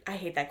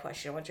hate that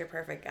question. What's your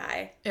perfect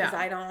guy? Because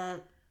I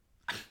don't.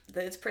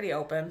 It's pretty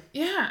open.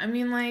 Yeah, I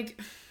mean, like,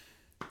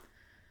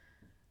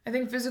 I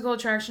think physical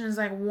attraction is,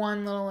 like,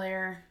 one little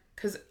layer.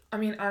 Because, I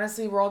mean,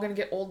 honestly, we're all going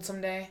to get old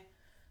someday.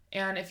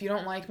 And if you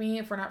don't like me,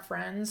 if we're not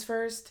friends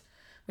first,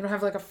 we don't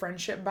have, like, a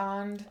friendship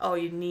bond. Oh,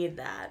 you need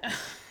that.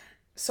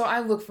 So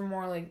I look for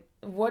more, like,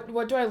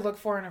 what do I look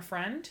for in a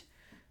friend?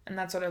 And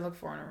that's what I look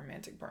for in a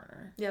romantic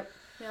partner. Yep.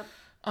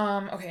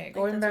 Okay,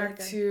 going back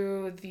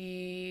to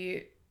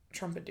the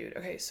trumpet dude.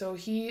 Okay, so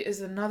he is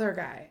another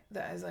guy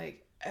that is,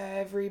 like,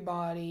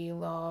 everybody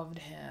loved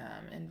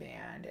him in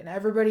band. And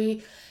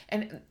everybody,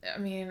 and, I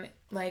mean,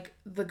 like,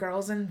 the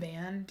girls in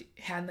band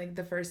had, like,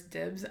 the first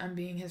dibs on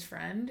being his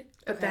friend.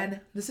 But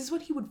then, this is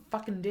what he would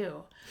fucking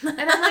do.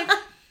 And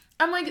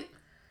I'm like,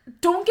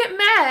 don't get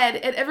mad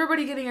at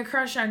everybody getting a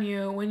crush on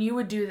you when you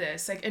would do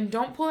this. Like, and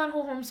don't pull that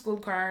whole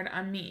homeschooled card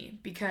on me.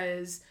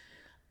 Because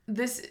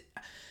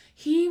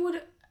he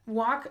would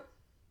walk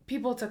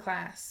people to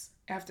class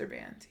after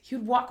band. He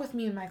would walk with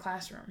me in my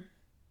classroom.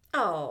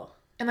 Oh.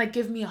 And, like,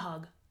 give me a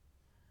hug.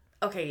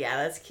 Okay, yeah,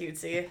 that's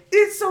cutesy.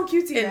 It's so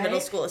cutesy, in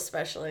middle school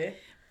especially.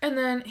 And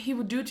then he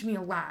would do it to me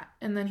a lot.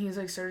 And then he's,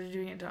 like, started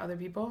doing it to other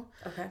people.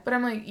 Okay. But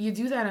I'm like, you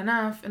do that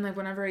enough. And, like,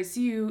 whenever I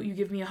see you, you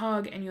give me a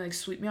hug. And you, like,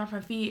 sweep me off my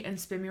feet and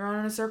spin me around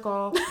in a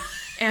circle.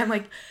 And,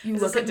 like, you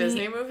look at me. Is this a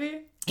Disney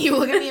movie? You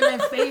look at me in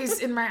my face,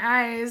 in my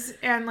eyes.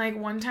 And, like,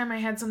 one time I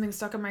had something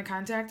stuck in my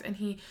contact. And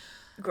he...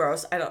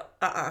 Gross.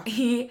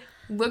 He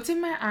looked in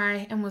my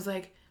eye and was,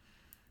 like,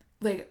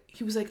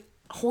 he was, like,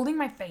 holding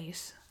my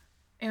face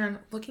and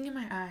looking in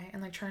my eye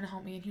and, like, trying to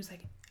help me. And he was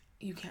like,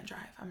 you can't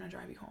drive. I'm going to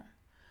drive you home.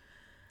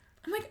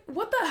 I'm like,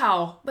 what the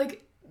hell?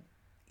 Like,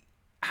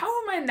 how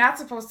am I not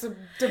supposed to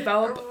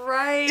develop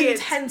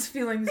intense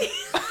feelings?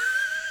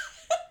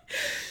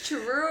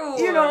 True.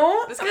 You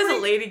know? This guy's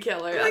a lady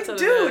killer. That's like,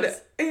 what it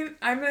is. Dude,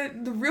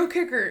 and the real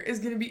kicker is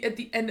going to be at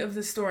the end of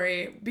the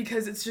story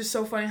because it's just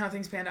so funny how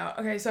things panned out.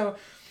 Okay, so,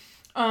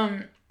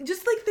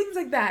 just, like, things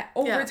like that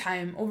over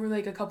time, over,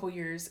 like, a couple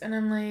years. And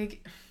I'm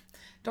like...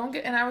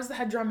 and I was the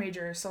head drum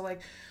major, so, like,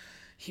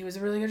 he was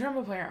a really good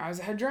trumpet player. I was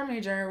a head drum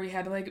major. We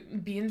had to,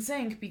 like, be in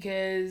sync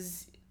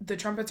because the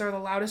trumpets are the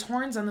loudest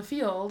horns on the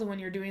field when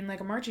you're doing, like,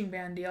 a marching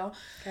band deal.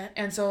 Okay.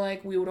 And so,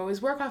 like, we would always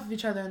work off of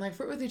each other and, like,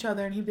 flirt with each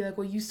other. And he'd be like,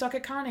 well, you suck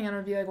at counting. And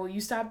I'd be like, well, you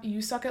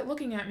suck at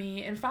looking at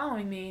me and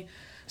following me.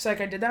 So,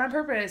 like, I did that on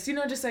purpose. You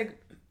know, just, like,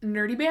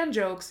 nerdy band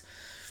jokes.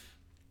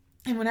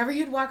 And whenever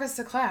he'd walk us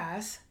to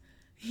class,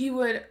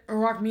 or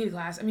walk me to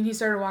class. I mean, he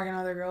started walking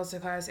other girls to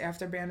class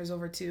after band was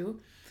over, too.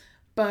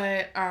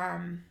 But,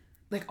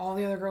 like, all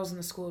the other girls in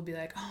the school would be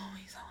like, oh,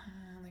 he's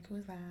on, like,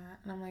 who's that?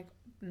 And I'm like,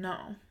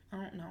 no, I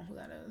don't know who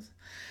that is.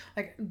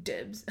 Like,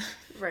 dibs.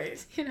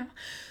 Right. You know?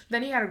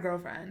 Then he had a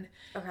girlfriend.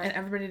 Okay. And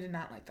everybody did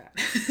not like that.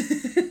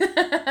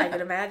 I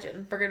could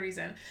imagine. For good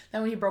reason.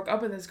 Then when he broke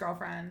up with his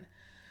girlfriend,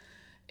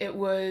 it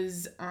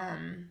was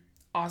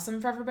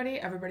awesome for everybody.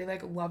 Everybody,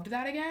 like, loved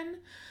that again.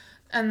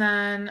 And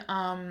then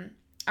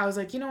I was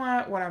like, you know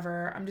what?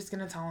 Whatever. I'm just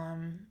going to tell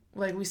him.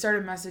 Like, we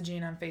started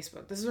messaging on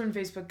Facebook. This is when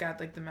Facebook got,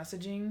 like, the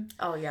messaging.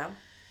 Oh, yeah.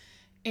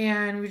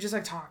 And we just,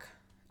 like, talk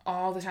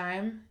all the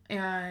time.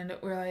 And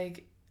we're,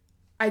 like,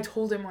 I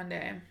told him one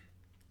day,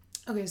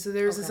 okay, so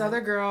there's this other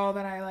girl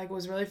that I, like,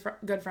 was really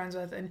good friends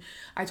with. And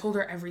I told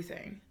her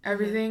everything.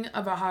 Everything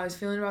about how I was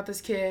feeling about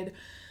this kid.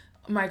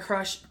 my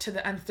crush to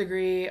the nth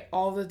degree,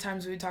 all the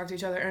times we talked to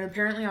each other, and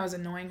apparently I was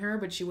annoying her,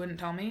 but she wouldn't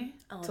tell me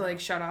to like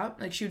shut up.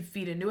 Like she would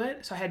feed into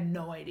it, so I had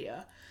no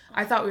idea.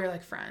 I thought we were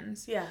like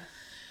friends. Yeah.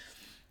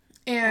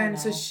 And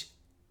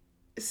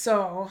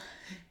so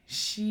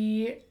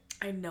she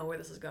I know where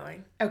this is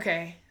going.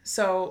 Okay,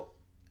 so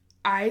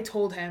I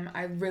told him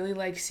I really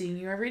like seeing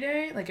you every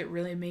day. Like it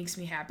really makes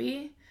me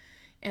happy,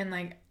 and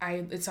like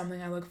it's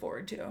something I look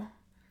forward to.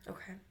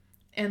 Okay.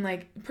 And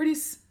like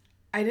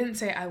I didn't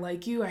say I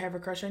like you, I have a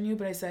crush on you,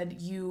 but I said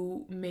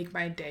you make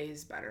my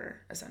days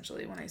better,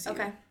 essentially, when I see you.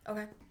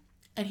 Okay.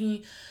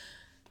 And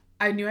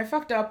I knew I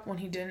fucked up when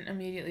he didn't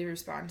immediately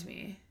respond to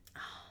me.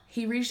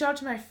 He reached out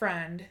to my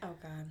friend. Oh,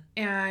 God.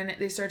 And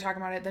they started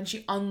talking about it. Then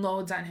she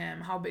unloads on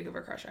him how big of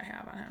a crush I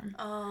have on him.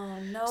 Oh,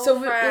 no, So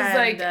friend. It was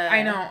like,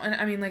 I know. And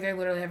I mean, like, I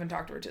literally haven't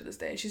talked to her to this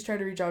day. She's tried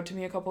to reach out to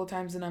me a couple of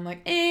times, and I'm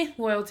like,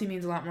 loyalty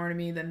means a lot more to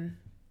me than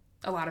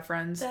a lot of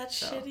friends.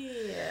 That's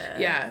shitty.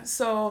 Yeah.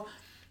 So,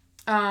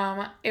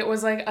 it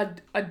was like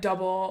a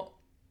double.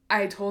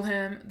 I told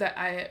him that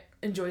I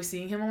enjoy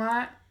seeing him a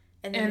lot.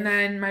 And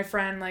then my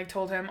friend, like,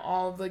 told him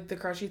all of, like, the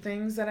crushy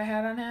things that I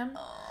had on him.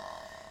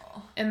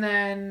 And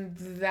then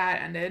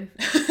that ended.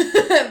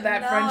 Friendship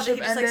ended. Did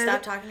he just, like,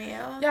 stop talking to you?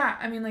 Yeah,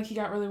 I mean, like, he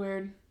got really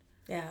weird.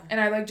 Yeah.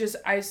 And I, like,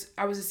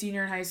 I was a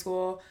senior in high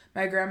school.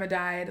 My grandma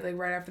died, like,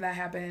 right after that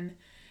happened.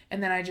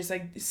 And then I just,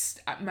 like,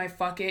 my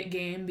fuck it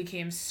game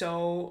became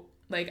so,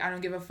 like, I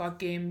don't give a fuck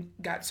game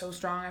got so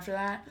strong after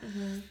that.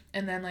 Mm-hmm.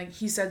 And then, like,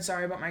 he said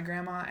sorry about my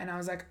grandma. And I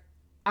was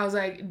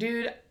like,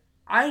 dude,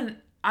 I'm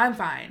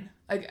fine.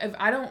 Like, if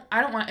I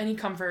don't want any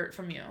comfort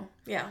from you.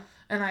 Yeah.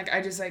 And, like,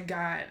 I just, like,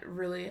 got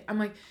really... I'm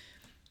like,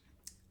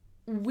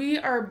 we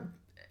are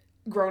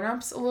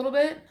grown-ups a little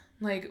bit.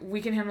 Like, we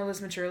can handle this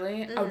maturely.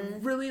 Mm-hmm. I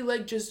would really,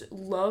 like, just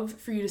love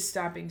for you to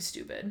stop being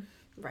stupid.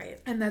 Right.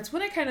 And that's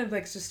when I kind of,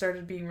 like, just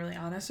started being really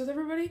honest with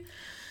everybody.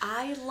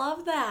 I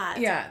love that.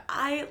 Yeah.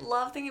 I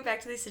love thinking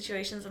back to these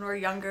situations when we're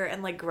younger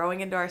and, like,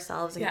 growing into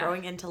ourselves and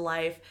growing into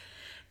life.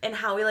 And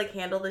how we, like,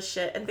 handle this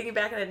shit. And thinking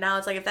back on it now,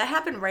 it's like, if that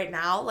happened right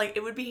now, like, it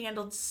would be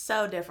handled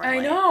so differently.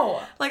 I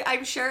know. Like,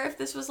 I'm sure if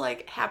this was,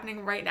 like,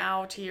 happening right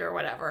now to you or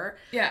whatever.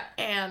 Yeah.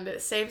 And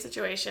same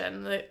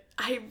situation,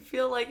 I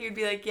feel like you'd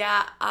be like,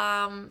 yeah,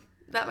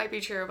 that might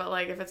be true. But,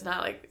 like, if it's not,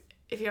 like,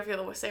 if you don't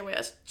feel the same way,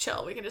 that's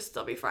chill. We can just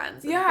still be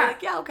friends. And be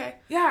like, yeah, okay.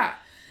 Yeah.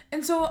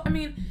 And so, I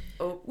mean,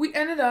 we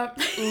ended up...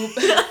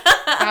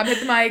 Bob hit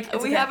the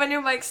mic. We have a new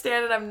mic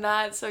stand, and I'm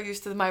not so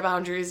used to my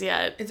boundaries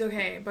yet. It's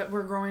okay, but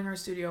we're growing our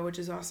studio, which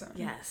is awesome.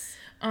 Yes.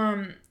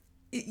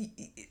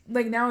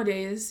 Like,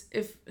 nowadays,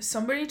 if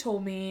somebody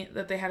told me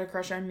that they had a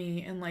crush on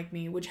me and liked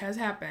me, which has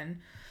happened,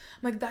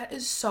 I'm like, that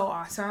is so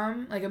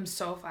awesome. Like, I'm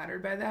so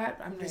flattered by that.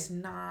 I'm just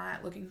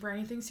not looking for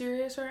anything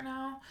serious right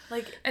now.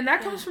 Like, and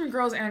that comes from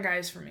girls and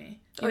guys for me.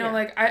 You know,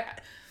 like,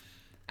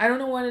 I don't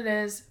know what it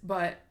is,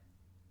 but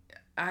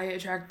I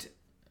attract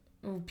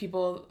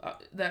people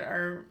that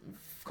are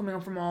coming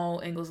up from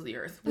all angles of the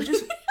earth, which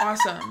is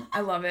awesome.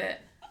 I love it.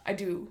 I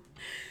do.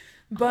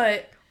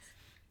 But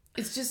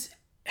it's just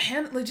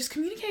just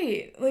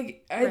communicate.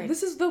 Like,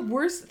 this is the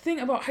worst thing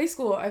about high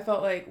school, I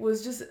felt like,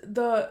 was just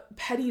the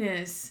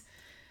pettiness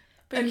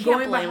and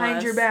going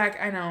behind your back.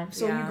 I know.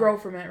 So you grow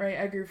from it, right?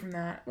 I grew from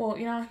that. Well,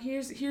 you know,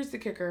 here's the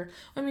kicker.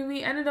 I mean,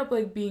 we ended up,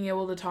 like, being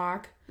able to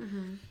talk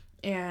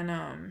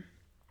and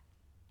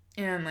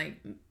like,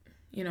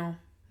 you know,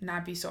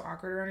 not be so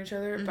awkward around each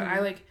other. But I,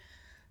 like,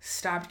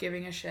 stopped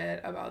giving a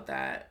shit about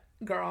that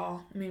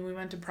girl. I mean, we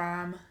went to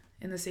prom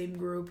in the same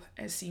group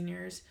as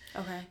seniors.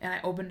 Okay. And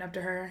I opened up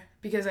to her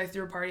because I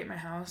threw a party at my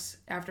house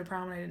after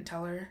prom and I didn't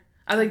tell her.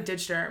 I, like,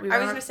 ditched her. I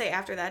was going to say,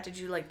 after that, did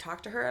you, like,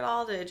 talk to her at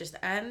all? Did it just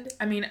end?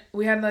 I mean,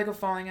 we had, like, a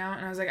falling out,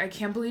 and I was like, I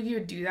can't believe you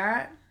would do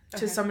that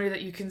to somebody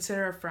that you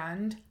consider a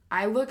friend.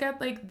 I look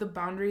at, like, the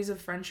boundaries of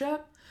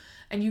friendship,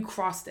 and you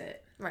crossed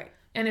it. Right.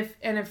 And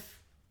if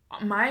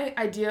my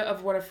idea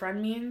of what a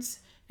friend means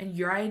and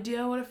your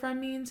idea of what a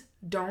friend means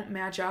don't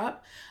match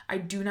up, I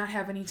do not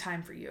have any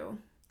time for you.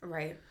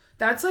 Right.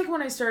 That's, like,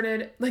 when I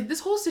started, like, this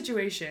whole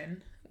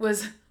situation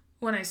was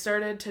when I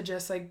started to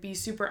just, like, be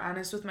super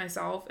honest with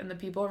myself and the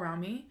people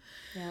around me.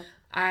 Yeah.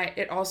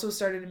 It also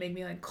started to make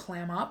me, like,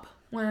 clam up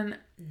when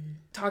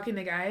talking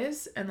to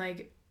guys and,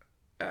 like,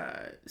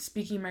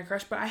 speaking my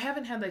crush. But I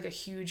haven't had, like, a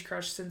huge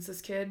crush since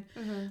this kid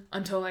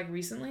until, like,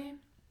 recently.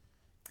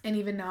 And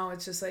even now,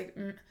 it's just, like,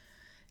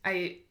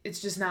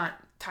 it's just not,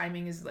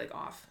 timing is, like,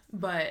 off.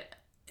 But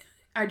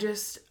I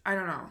don't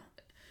know.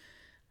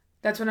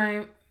 That's when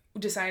I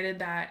decided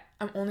that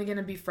I'm only going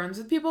to be friends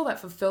with people that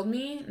fulfilled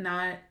me,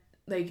 not,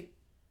 like,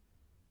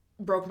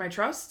 broke my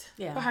trust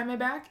behind my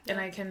back. Yeah.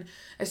 And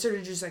I started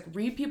to just, like,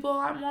 read people a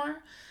lot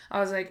more. I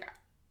was like,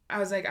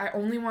 I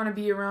only want to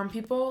be around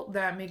people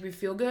that make me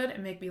feel good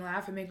and make me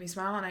laugh and make me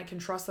smile, and I can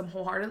trust them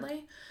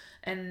wholeheartedly.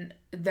 And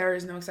there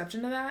is no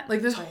exception to that.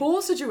 Like, this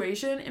whole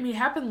situation, I mean, it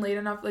happened late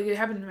enough. Like, it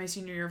happened in my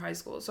senior year of high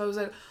school. So I was,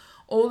 like,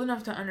 old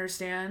enough to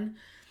understand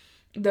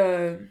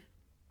the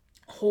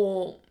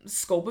whole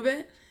scope of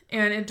it.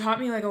 And it taught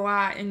me, like, a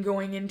lot in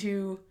going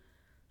into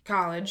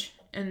college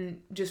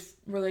and just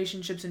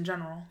relationships in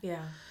general.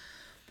 Yeah.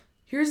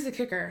 Here's the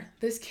kicker.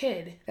 This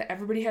kid that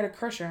everybody had a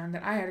crush on,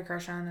 that I had a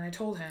crush on, and I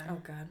told him.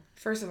 Oh, God.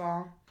 First of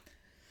all,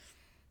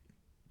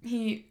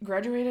 he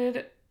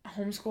graduated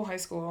homeschool high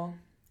school,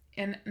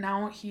 and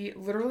now he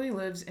literally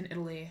lives in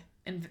Italy,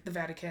 in the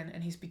Vatican,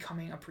 and he's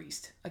becoming a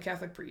priest, a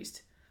Catholic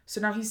priest.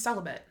 So now he's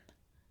celibate.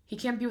 He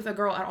can't be with a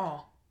girl at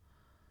all.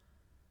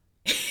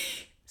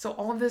 So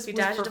all of this was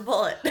dodged a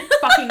bullet.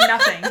 Fucking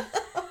nothing.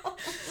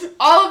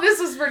 All of this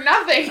was for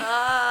nothing.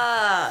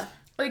 Ah.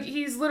 Like,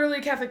 he's literally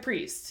a Catholic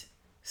priest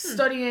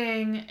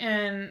studying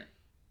in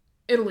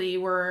Italy,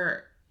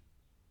 where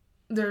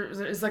there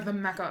is like the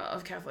Mecca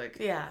of Catholic.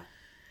 Yeah.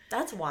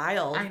 That's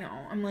wild. I know.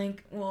 I'm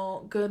like,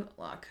 well, good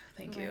luck.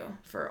 Thank you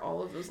for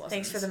all of those lessons.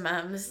 Thanks for the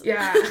memes.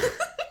 Yeah.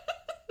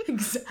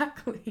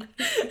 Exactly.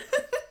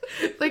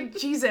 Like,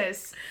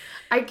 Jesus.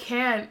 I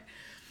can't.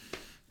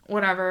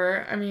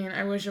 Whatever. I mean,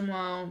 I wish him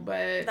well,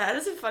 but... That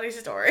is a funny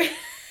story.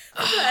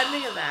 The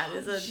ending of that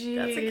is that's a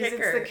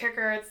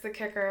kicker. It's the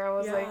kicker.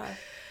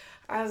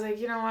 I was like,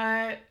 you know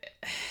what?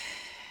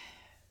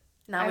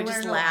 Now we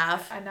just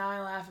laugh. And now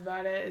I laugh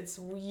about it. It's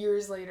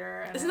years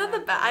later. Isn't that the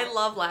best? I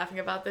love laughing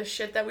about this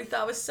shit that we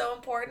thought was so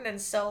important and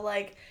so,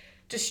 like,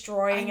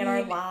 destroying in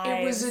our lives.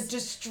 It was a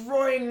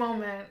destroying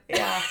moment.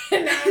 Yeah.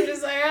 And now I'm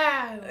just like,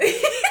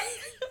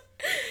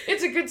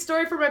 It's a good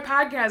story for my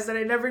podcast that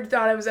I never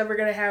thought I was ever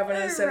going to have when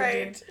I was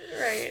 17.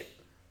 Right.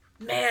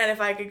 Man,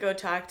 if I could go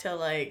talk to,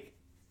 like,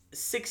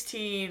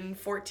 16,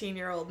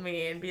 14-year-old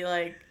me and be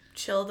like,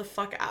 chill the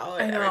fuck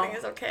out. Everything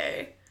is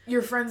okay.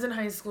 Your friends in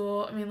high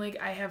school. I mean, like,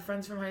 I have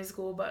friends from high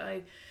school, but,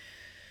 like,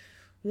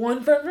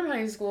 one friend from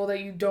high school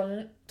that you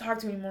don't talk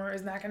to anymore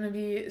is not going to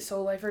be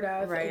so life or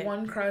death. Right.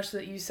 One crush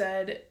that you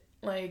said,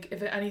 like,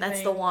 if anything...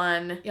 That's the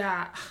one.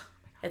 Yeah.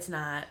 It's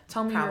not.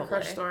 Tell me your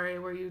crush story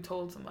where you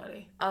told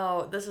somebody.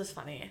 Oh, this was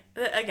funny.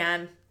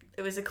 Again,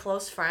 it was a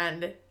close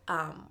friend.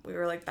 We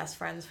were, like, best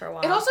friends for a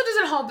while. It also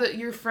doesn't help that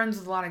you're friends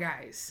with a lot of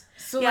guys.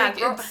 So, yeah,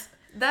 like, it's...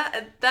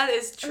 That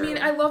is true. I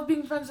mean, I love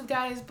being friends with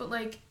guys, but,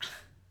 like,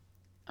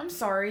 I'm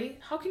sorry.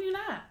 How can you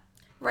not?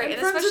 Right,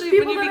 and especially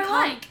when you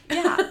become...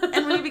 Yeah,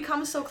 and when you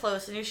become so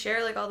close and you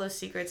share, like, all those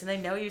secrets and they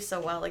know you so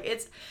well, like,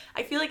 it's...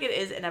 I feel like it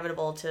is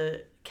inevitable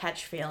to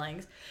catch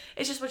feelings.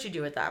 It's just what you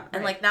do with them.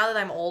 And, like, now that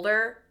I'm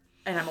older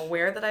and I'm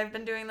aware that I've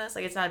been doing this,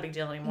 like, it's not a big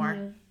deal anymore.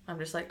 Mm-hmm. I'm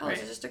just like,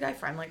 this is just a guy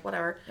friend, like,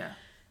 whatever. Yeah.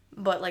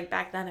 But, like,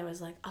 back then it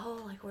was like,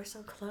 oh, like, we're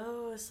so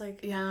close.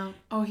 Like, yeah.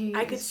 Oh,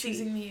 I could see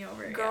choosing me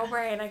over. Girl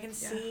brain, I can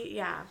see.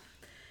 Yeah.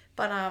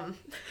 But,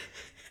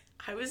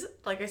 I was,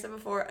 like I said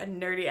before, a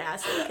nerdy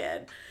ass little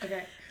kid.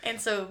 Okay. And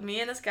so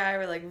me and this guy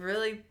were, like,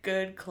 really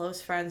good,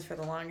 close friends for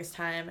the longest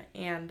time.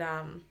 And,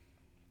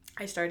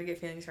 I started to get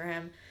feelings for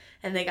him.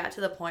 And they got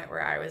to the point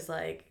where I was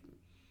like,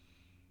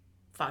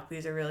 fuck,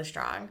 these are really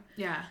strong.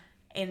 Yeah.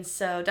 And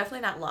so,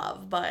 definitely not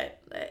love, but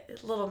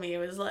little me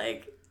was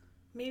like...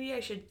 Maybe I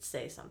should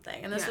say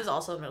something. And this was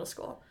also in middle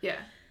school. Yeah.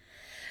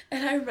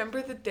 And I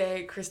remember the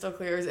day crystal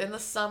clear. It was in the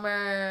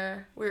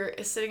summer. We were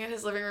sitting in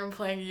his living room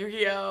playing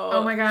Yu-Gi-Oh!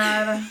 Oh my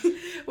god.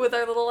 With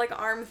our little, like,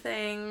 arm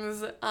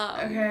things.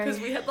 Okay. Because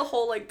we had the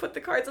whole, like, put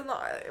the cards on the...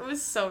 It was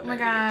so nerdy. Oh my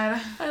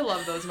god. I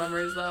love those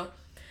memories, though.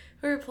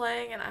 We were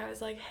playing, and I was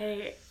like,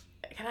 hey,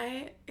 can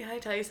I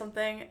tell you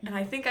something? Mm-hmm. And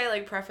I think I,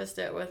 like, prefaced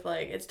it with,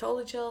 like, it's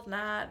totally chill if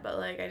not, but,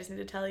 like, I just need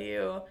to tell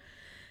you...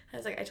 I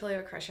was like, I totally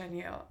have a crush on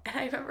you. And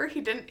I remember he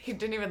didn't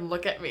even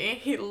look at me.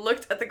 He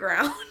looked at the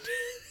ground.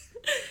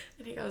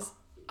 And he goes,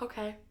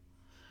 okay.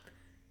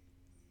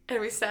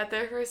 And we sat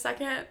there for a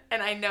second.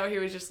 And I know he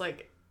was just,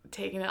 like,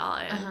 taking it all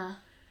in. Uh-huh.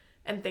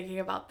 And thinking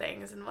about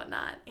things and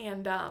whatnot.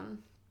 And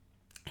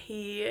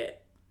he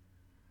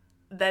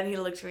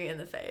looked me in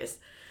the face.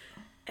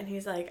 And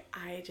he's like,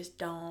 I just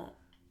don't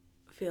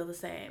feel the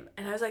same.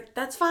 And I was like,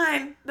 that's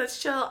fine.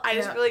 That's chill. I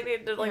just really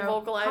need to, like,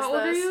 vocalize this. How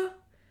old are you?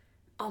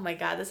 Oh my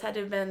god, this had to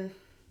have been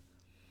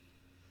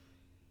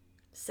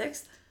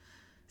 6th?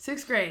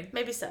 6th grade.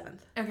 Maybe 7th.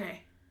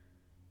 Okay.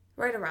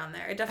 Right around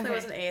there. It definitely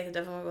wasn't 8th. It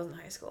definitely wasn't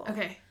high school.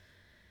 Okay.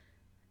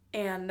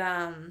 And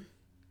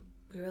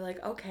we were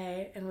like,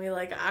 okay. And we,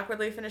 like,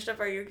 awkwardly finished up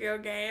our Yu-Gi-Oh!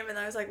 Game. And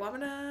I was like, well,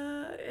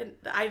 and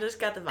I just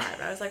got the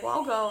vibe. I was like,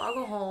 well, I'll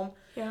go home.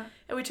 Yeah.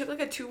 And we took, like,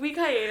 a 2-week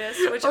hiatus.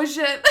 Which oh,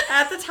 shit.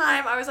 At the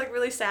time, I was, like,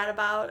 really sad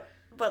about.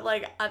 But,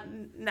 like,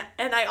 and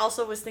I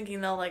also was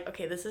thinking, though, like,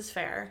 okay, this is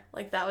fair.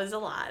 Like, that was a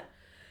lot.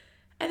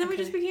 And then we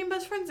just became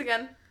best friends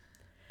again.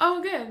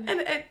 Oh, good.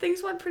 And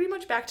things went pretty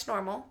much back to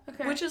normal.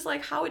 Okay. Which is,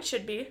 like, how it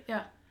should be.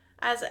 Yeah.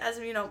 As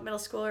you know, middle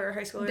schooler or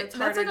high schooler, it's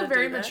harder to do. That's, like, a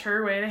very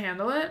mature way to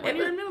handle it when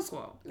you're in middle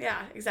school. Yeah,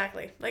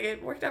 exactly. Like,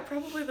 it worked out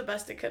probably the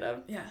best it could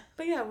have. Yeah.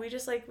 But, yeah, we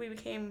just, like, we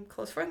became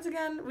close friends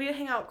again. We didn't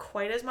hang out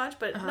quite as much,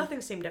 but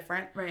nothing seemed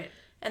different. Right.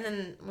 And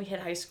then we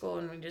hit high school,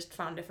 and we just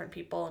found different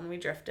people, and we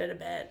drifted a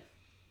bit.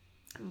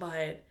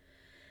 But,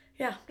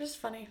 yeah, just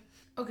funny.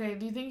 Okay,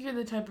 do you think you're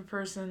the type of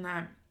person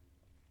that,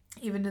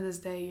 even to this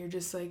day, you're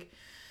just like,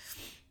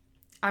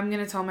 I'm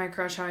going to tell my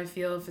crush how I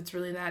feel if it's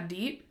really that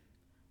deep,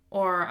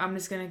 or I'm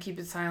just going to keep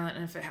it silent,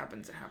 and if it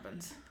happens, it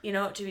happens? You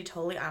know, to be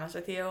totally honest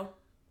with you,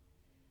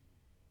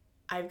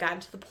 I've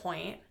gotten to the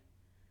point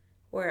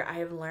where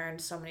I've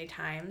learned so many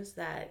times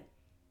that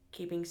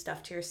keeping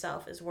stuff to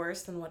yourself is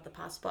worse than what the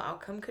possible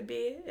outcome could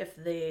be if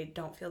they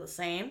don't feel the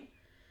same,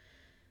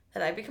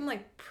 that I become,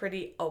 like,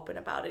 pretty open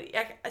about it.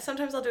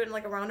 Sometimes I'll do it in,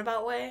 like, a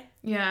roundabout way.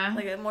 Yeah.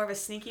 Like, more of a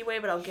sneaky way,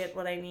 but I'll get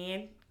what I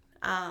need.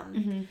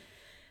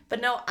 But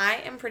no,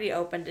 I am pretty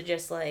open to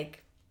just,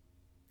 like,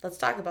 let's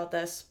talk about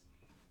this.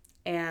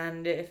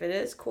 And if it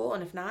is, cool.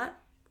 And if not,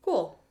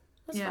 cool.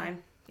 That's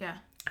fine. Yeah.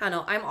 I don't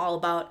know. I'm all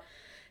about,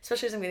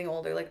 especially as I'm getting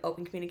older, like,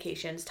 open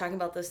communications, talking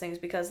about those things,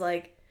 because,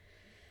 like,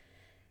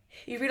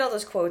 you read all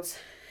those quotes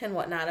and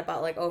whatnot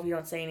about, like, oh, if you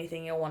don't say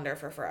anything, you'll wonder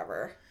for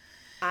forever.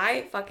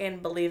 I fucking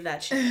believe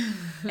that shit.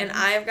 And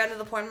I have gotten to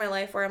the point in my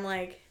life where I'm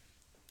like,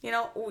 you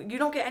know, you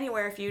don't get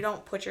anywhere if you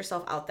don't put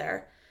yourself out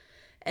there.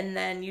 And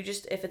then you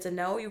just, if it's a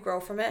no, you grow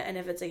from it. And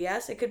if it's a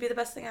yes, it could be the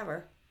best thing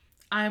ever.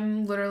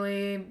 I'm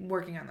literally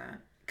working on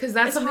that. Because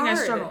that's something I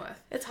struggle with.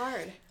 It's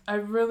hard. I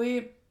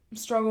really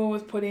struggle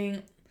with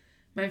putting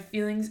my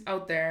feelings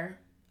out there.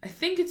 I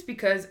think it's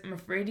because I'm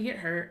afraid to get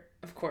hurt,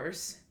 of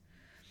course.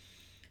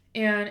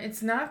 And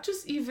it's not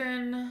just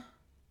even,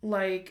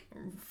 like,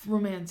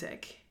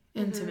 romantic,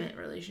 intimate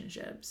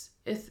relationships.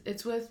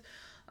 It's with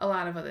a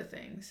lot of other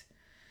things.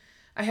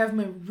 I have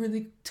my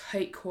really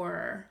tight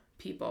core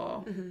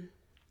people.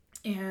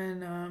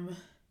 And,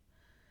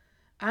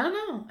 I don't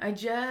know.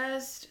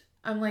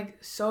 I'm,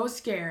 like, so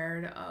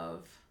scared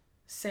of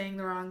saying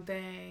the wrong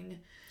thing.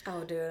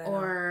 Oh, dude, I know.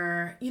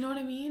 Or, you know what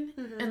I mean?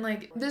 And,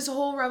 like, this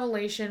whole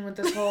revelation with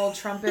this whole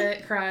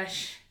trumpet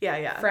crush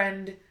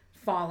friend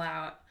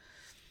fallout.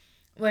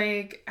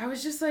 Like, I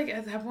was just, like,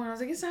 at that point, I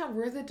was like, it's not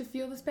worth it to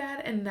feel this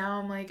bad. And now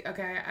I'm like,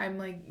 okay, I'm,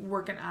 like,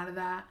 working out of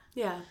that.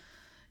 Yeah.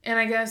 And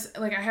I guess,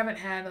 like, I haven't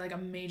had, like, a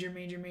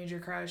major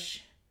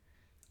crush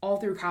all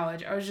through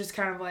college. I was just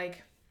kind of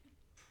like,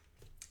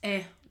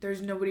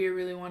 there's nobody I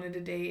really wanted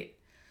to date.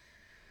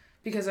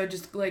 Because I'd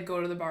just, like,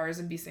 go to the bars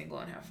and be single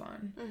and have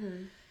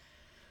fun.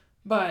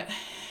 But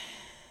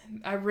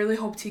I really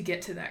hope to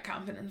get to that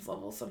confidence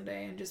level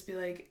someday and just be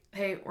like,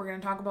 hey, we're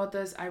going to talk about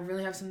this. I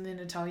really have something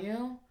to tell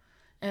you.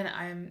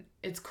 And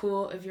it's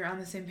cool if you're on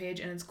the same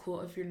page, and it's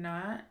cool if you're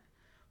not.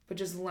 But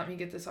just let me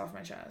get this off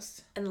my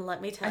chest. And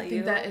let me tell you. I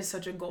think that is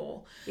such a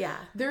goal. Yeah.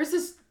 There's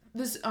this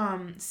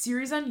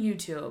series on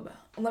YouTube.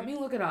 Let me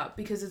look it up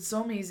because it's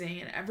so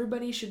amazing, and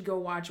everybody should go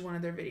watch one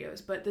of their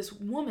videos. But this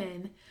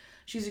woman,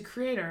 she's a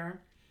creator,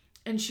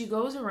 and she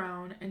goes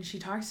around and she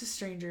talks to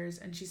strangers,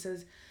 and she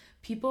says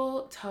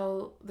people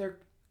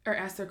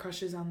ask their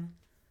crushes on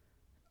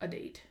a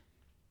date.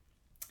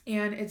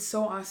 And it's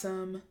so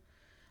awesome.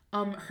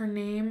 Her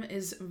name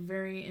is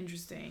very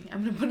interesting.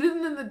 I'm going to put it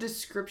in the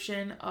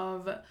description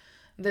of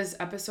this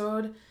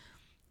episode.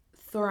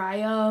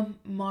 Thoraya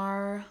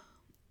Maronesy.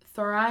 Okay.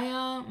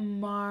 Thoraya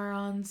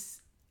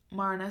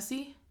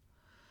Maronesy.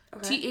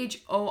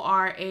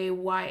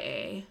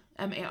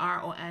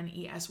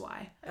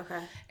 Okay.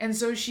 And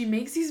so she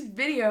makes these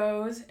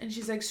videos, and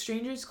she's like,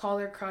 strangers call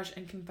their crush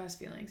and confess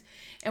feelings.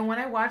 And when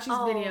I watch these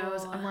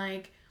videos, I'm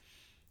like,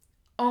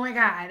 oh my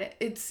God,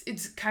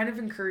 it's kind of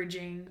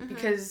encouraging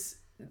because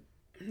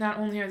not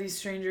only are these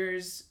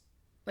strangers,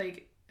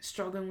 like,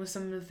 struggling with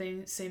some of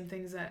the same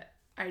things that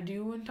I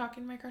do when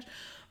talking to my crush,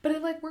 but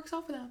it, like, works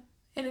out for them.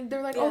 And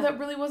they're like, oh, that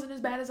really wasn't as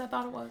bad as I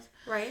thought it was.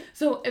 Right.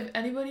 So if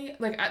anybody,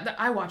 like,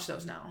 I watch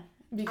those now.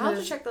 Because, I'll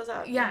have to check those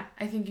out. Yeah,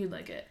 I think you'd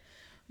like it.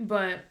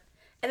 But...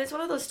 And it's one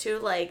of those, too,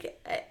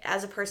 like,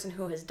 as a person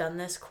who has done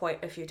this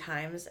quite a few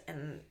times,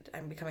 and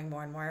I'm becoming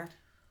more and more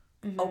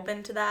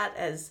open to that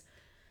as...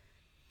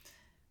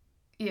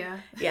 Yeah.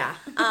 Yeah.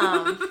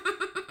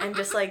 And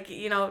just, like,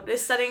 you know,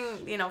 just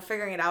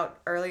figuring it out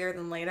earlier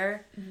than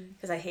later,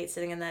 because I hate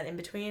sitting in that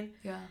in-between.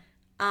 Yeah.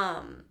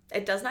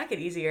 It does not get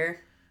easier.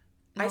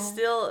 No, I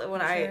still,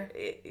 when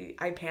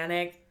I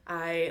panic,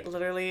 I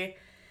literally,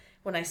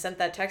 when I sent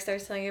that text I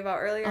was telling you about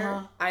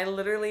earlier, I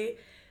literally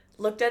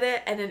looked at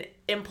it, and an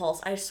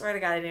impulse, I swear to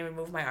God, I didn't even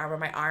move my arm, but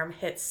my arm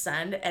hit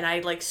send, and I,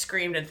 like,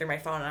 screamed in through my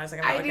phone, and I was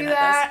like, I'm not looking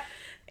at this.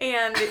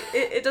 And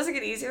it doesn't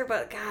get easier,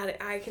 but God,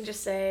 I can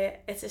just say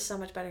it's just so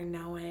much better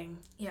knowing.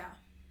 Yeah.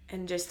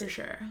 And just for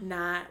sure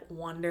not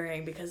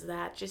wondering, because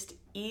that just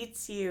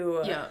eats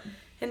you. Yeah.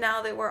 And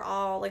now that we're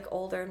all, like,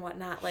 older and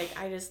whatnot, like,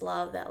 I just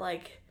love that,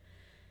 like,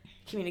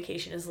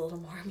 communication is a little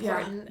more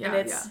important. Yeah.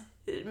 And it's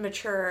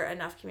mature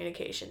enough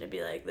communication to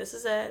be like, this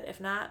is it. If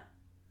not,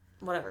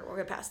 whatever, we'll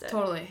get past it.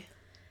 Totally.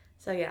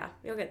 So yeah,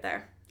 you'll get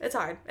there. It's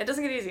hard. It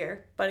doesn't get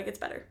easier, but it gets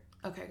better.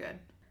 Okay, good.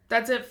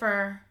 That's it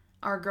for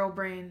our Girl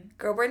Brain.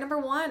 Girl Brain number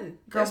 1.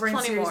 Girl Brain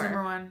series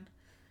number 1.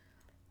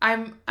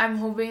 I'm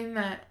hoping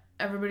that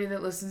everybody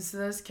that listens to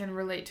this can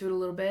relate to it a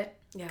little bit.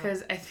 Yeah.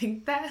 Because I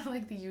think that,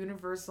 like, the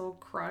universal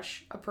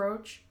crush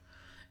approach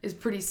is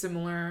pretty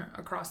similar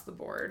across the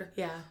board.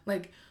 Yeah.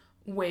 Like,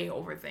 way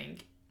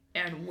overthink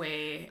and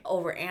way...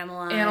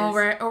 Overanalyze. And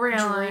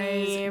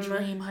overanalyze.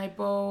 Dream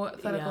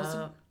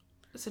hypothetical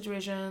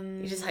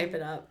situations. You just hype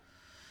it up.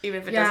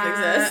 Even if it doesn't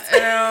exist.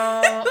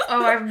 Oh,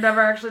 I've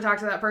never actually talked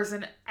to that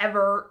person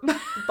ever.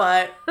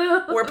 But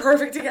we're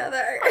perfect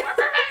together.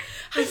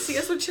 I see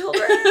us with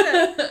children.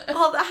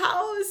 Oh, the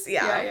house.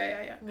 Yeah.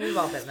 Yeah. We've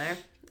all been there.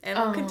 And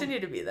we'll continue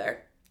to be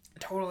there.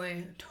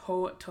 Totally.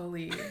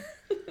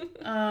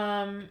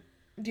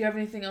 Do you have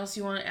anything else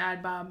you want to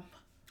add, Bob?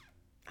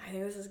 I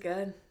think this is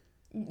good.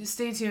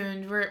 Stay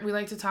tuned. We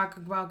like to talk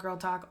about Girl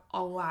Talk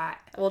a lot.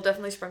 We'll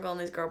definitely sprinkle in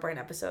these Girl Brain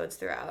episodes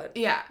throughout.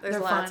 Yeah, there's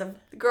lots fun.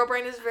 Of Girl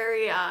Brain is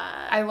very.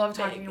 I love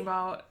talking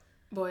about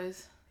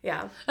boys.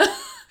 Yeah.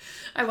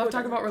 I love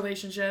talking about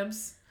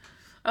relationships.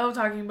 I love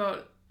talking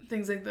about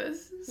things like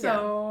this.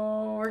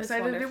 So we're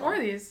excited to do more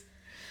of these.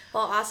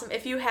 Well, awesome.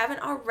 If you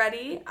haven't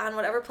already, on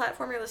whatever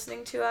platform you're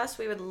listening to us,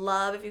 we would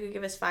love if you could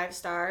give us 5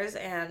 stars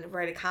and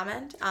write a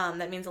comment.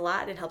 That means a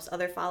lot. It helps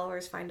other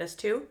followers find us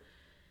too.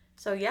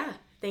 So yeah,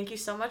 thank you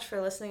so much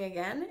for listening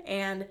again,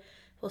 and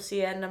we'll see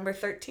you at number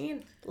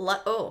 13.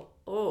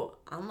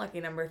 Unlucky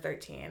number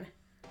 13.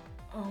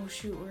 Oh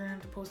shoot, we're gonna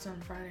have to post it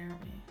on Friday,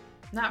 aren't we?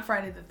 Not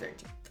Friday the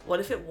 13th. What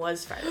if it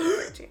was Friday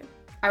the 13th?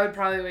 I would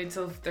probably wait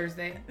till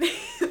Thursday.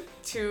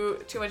 Too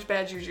much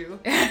bad juju.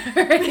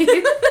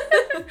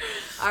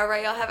 All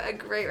right, y'all have a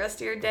great rest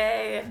of your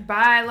day.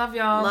 Bye. Love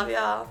y'all. Love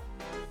y'all.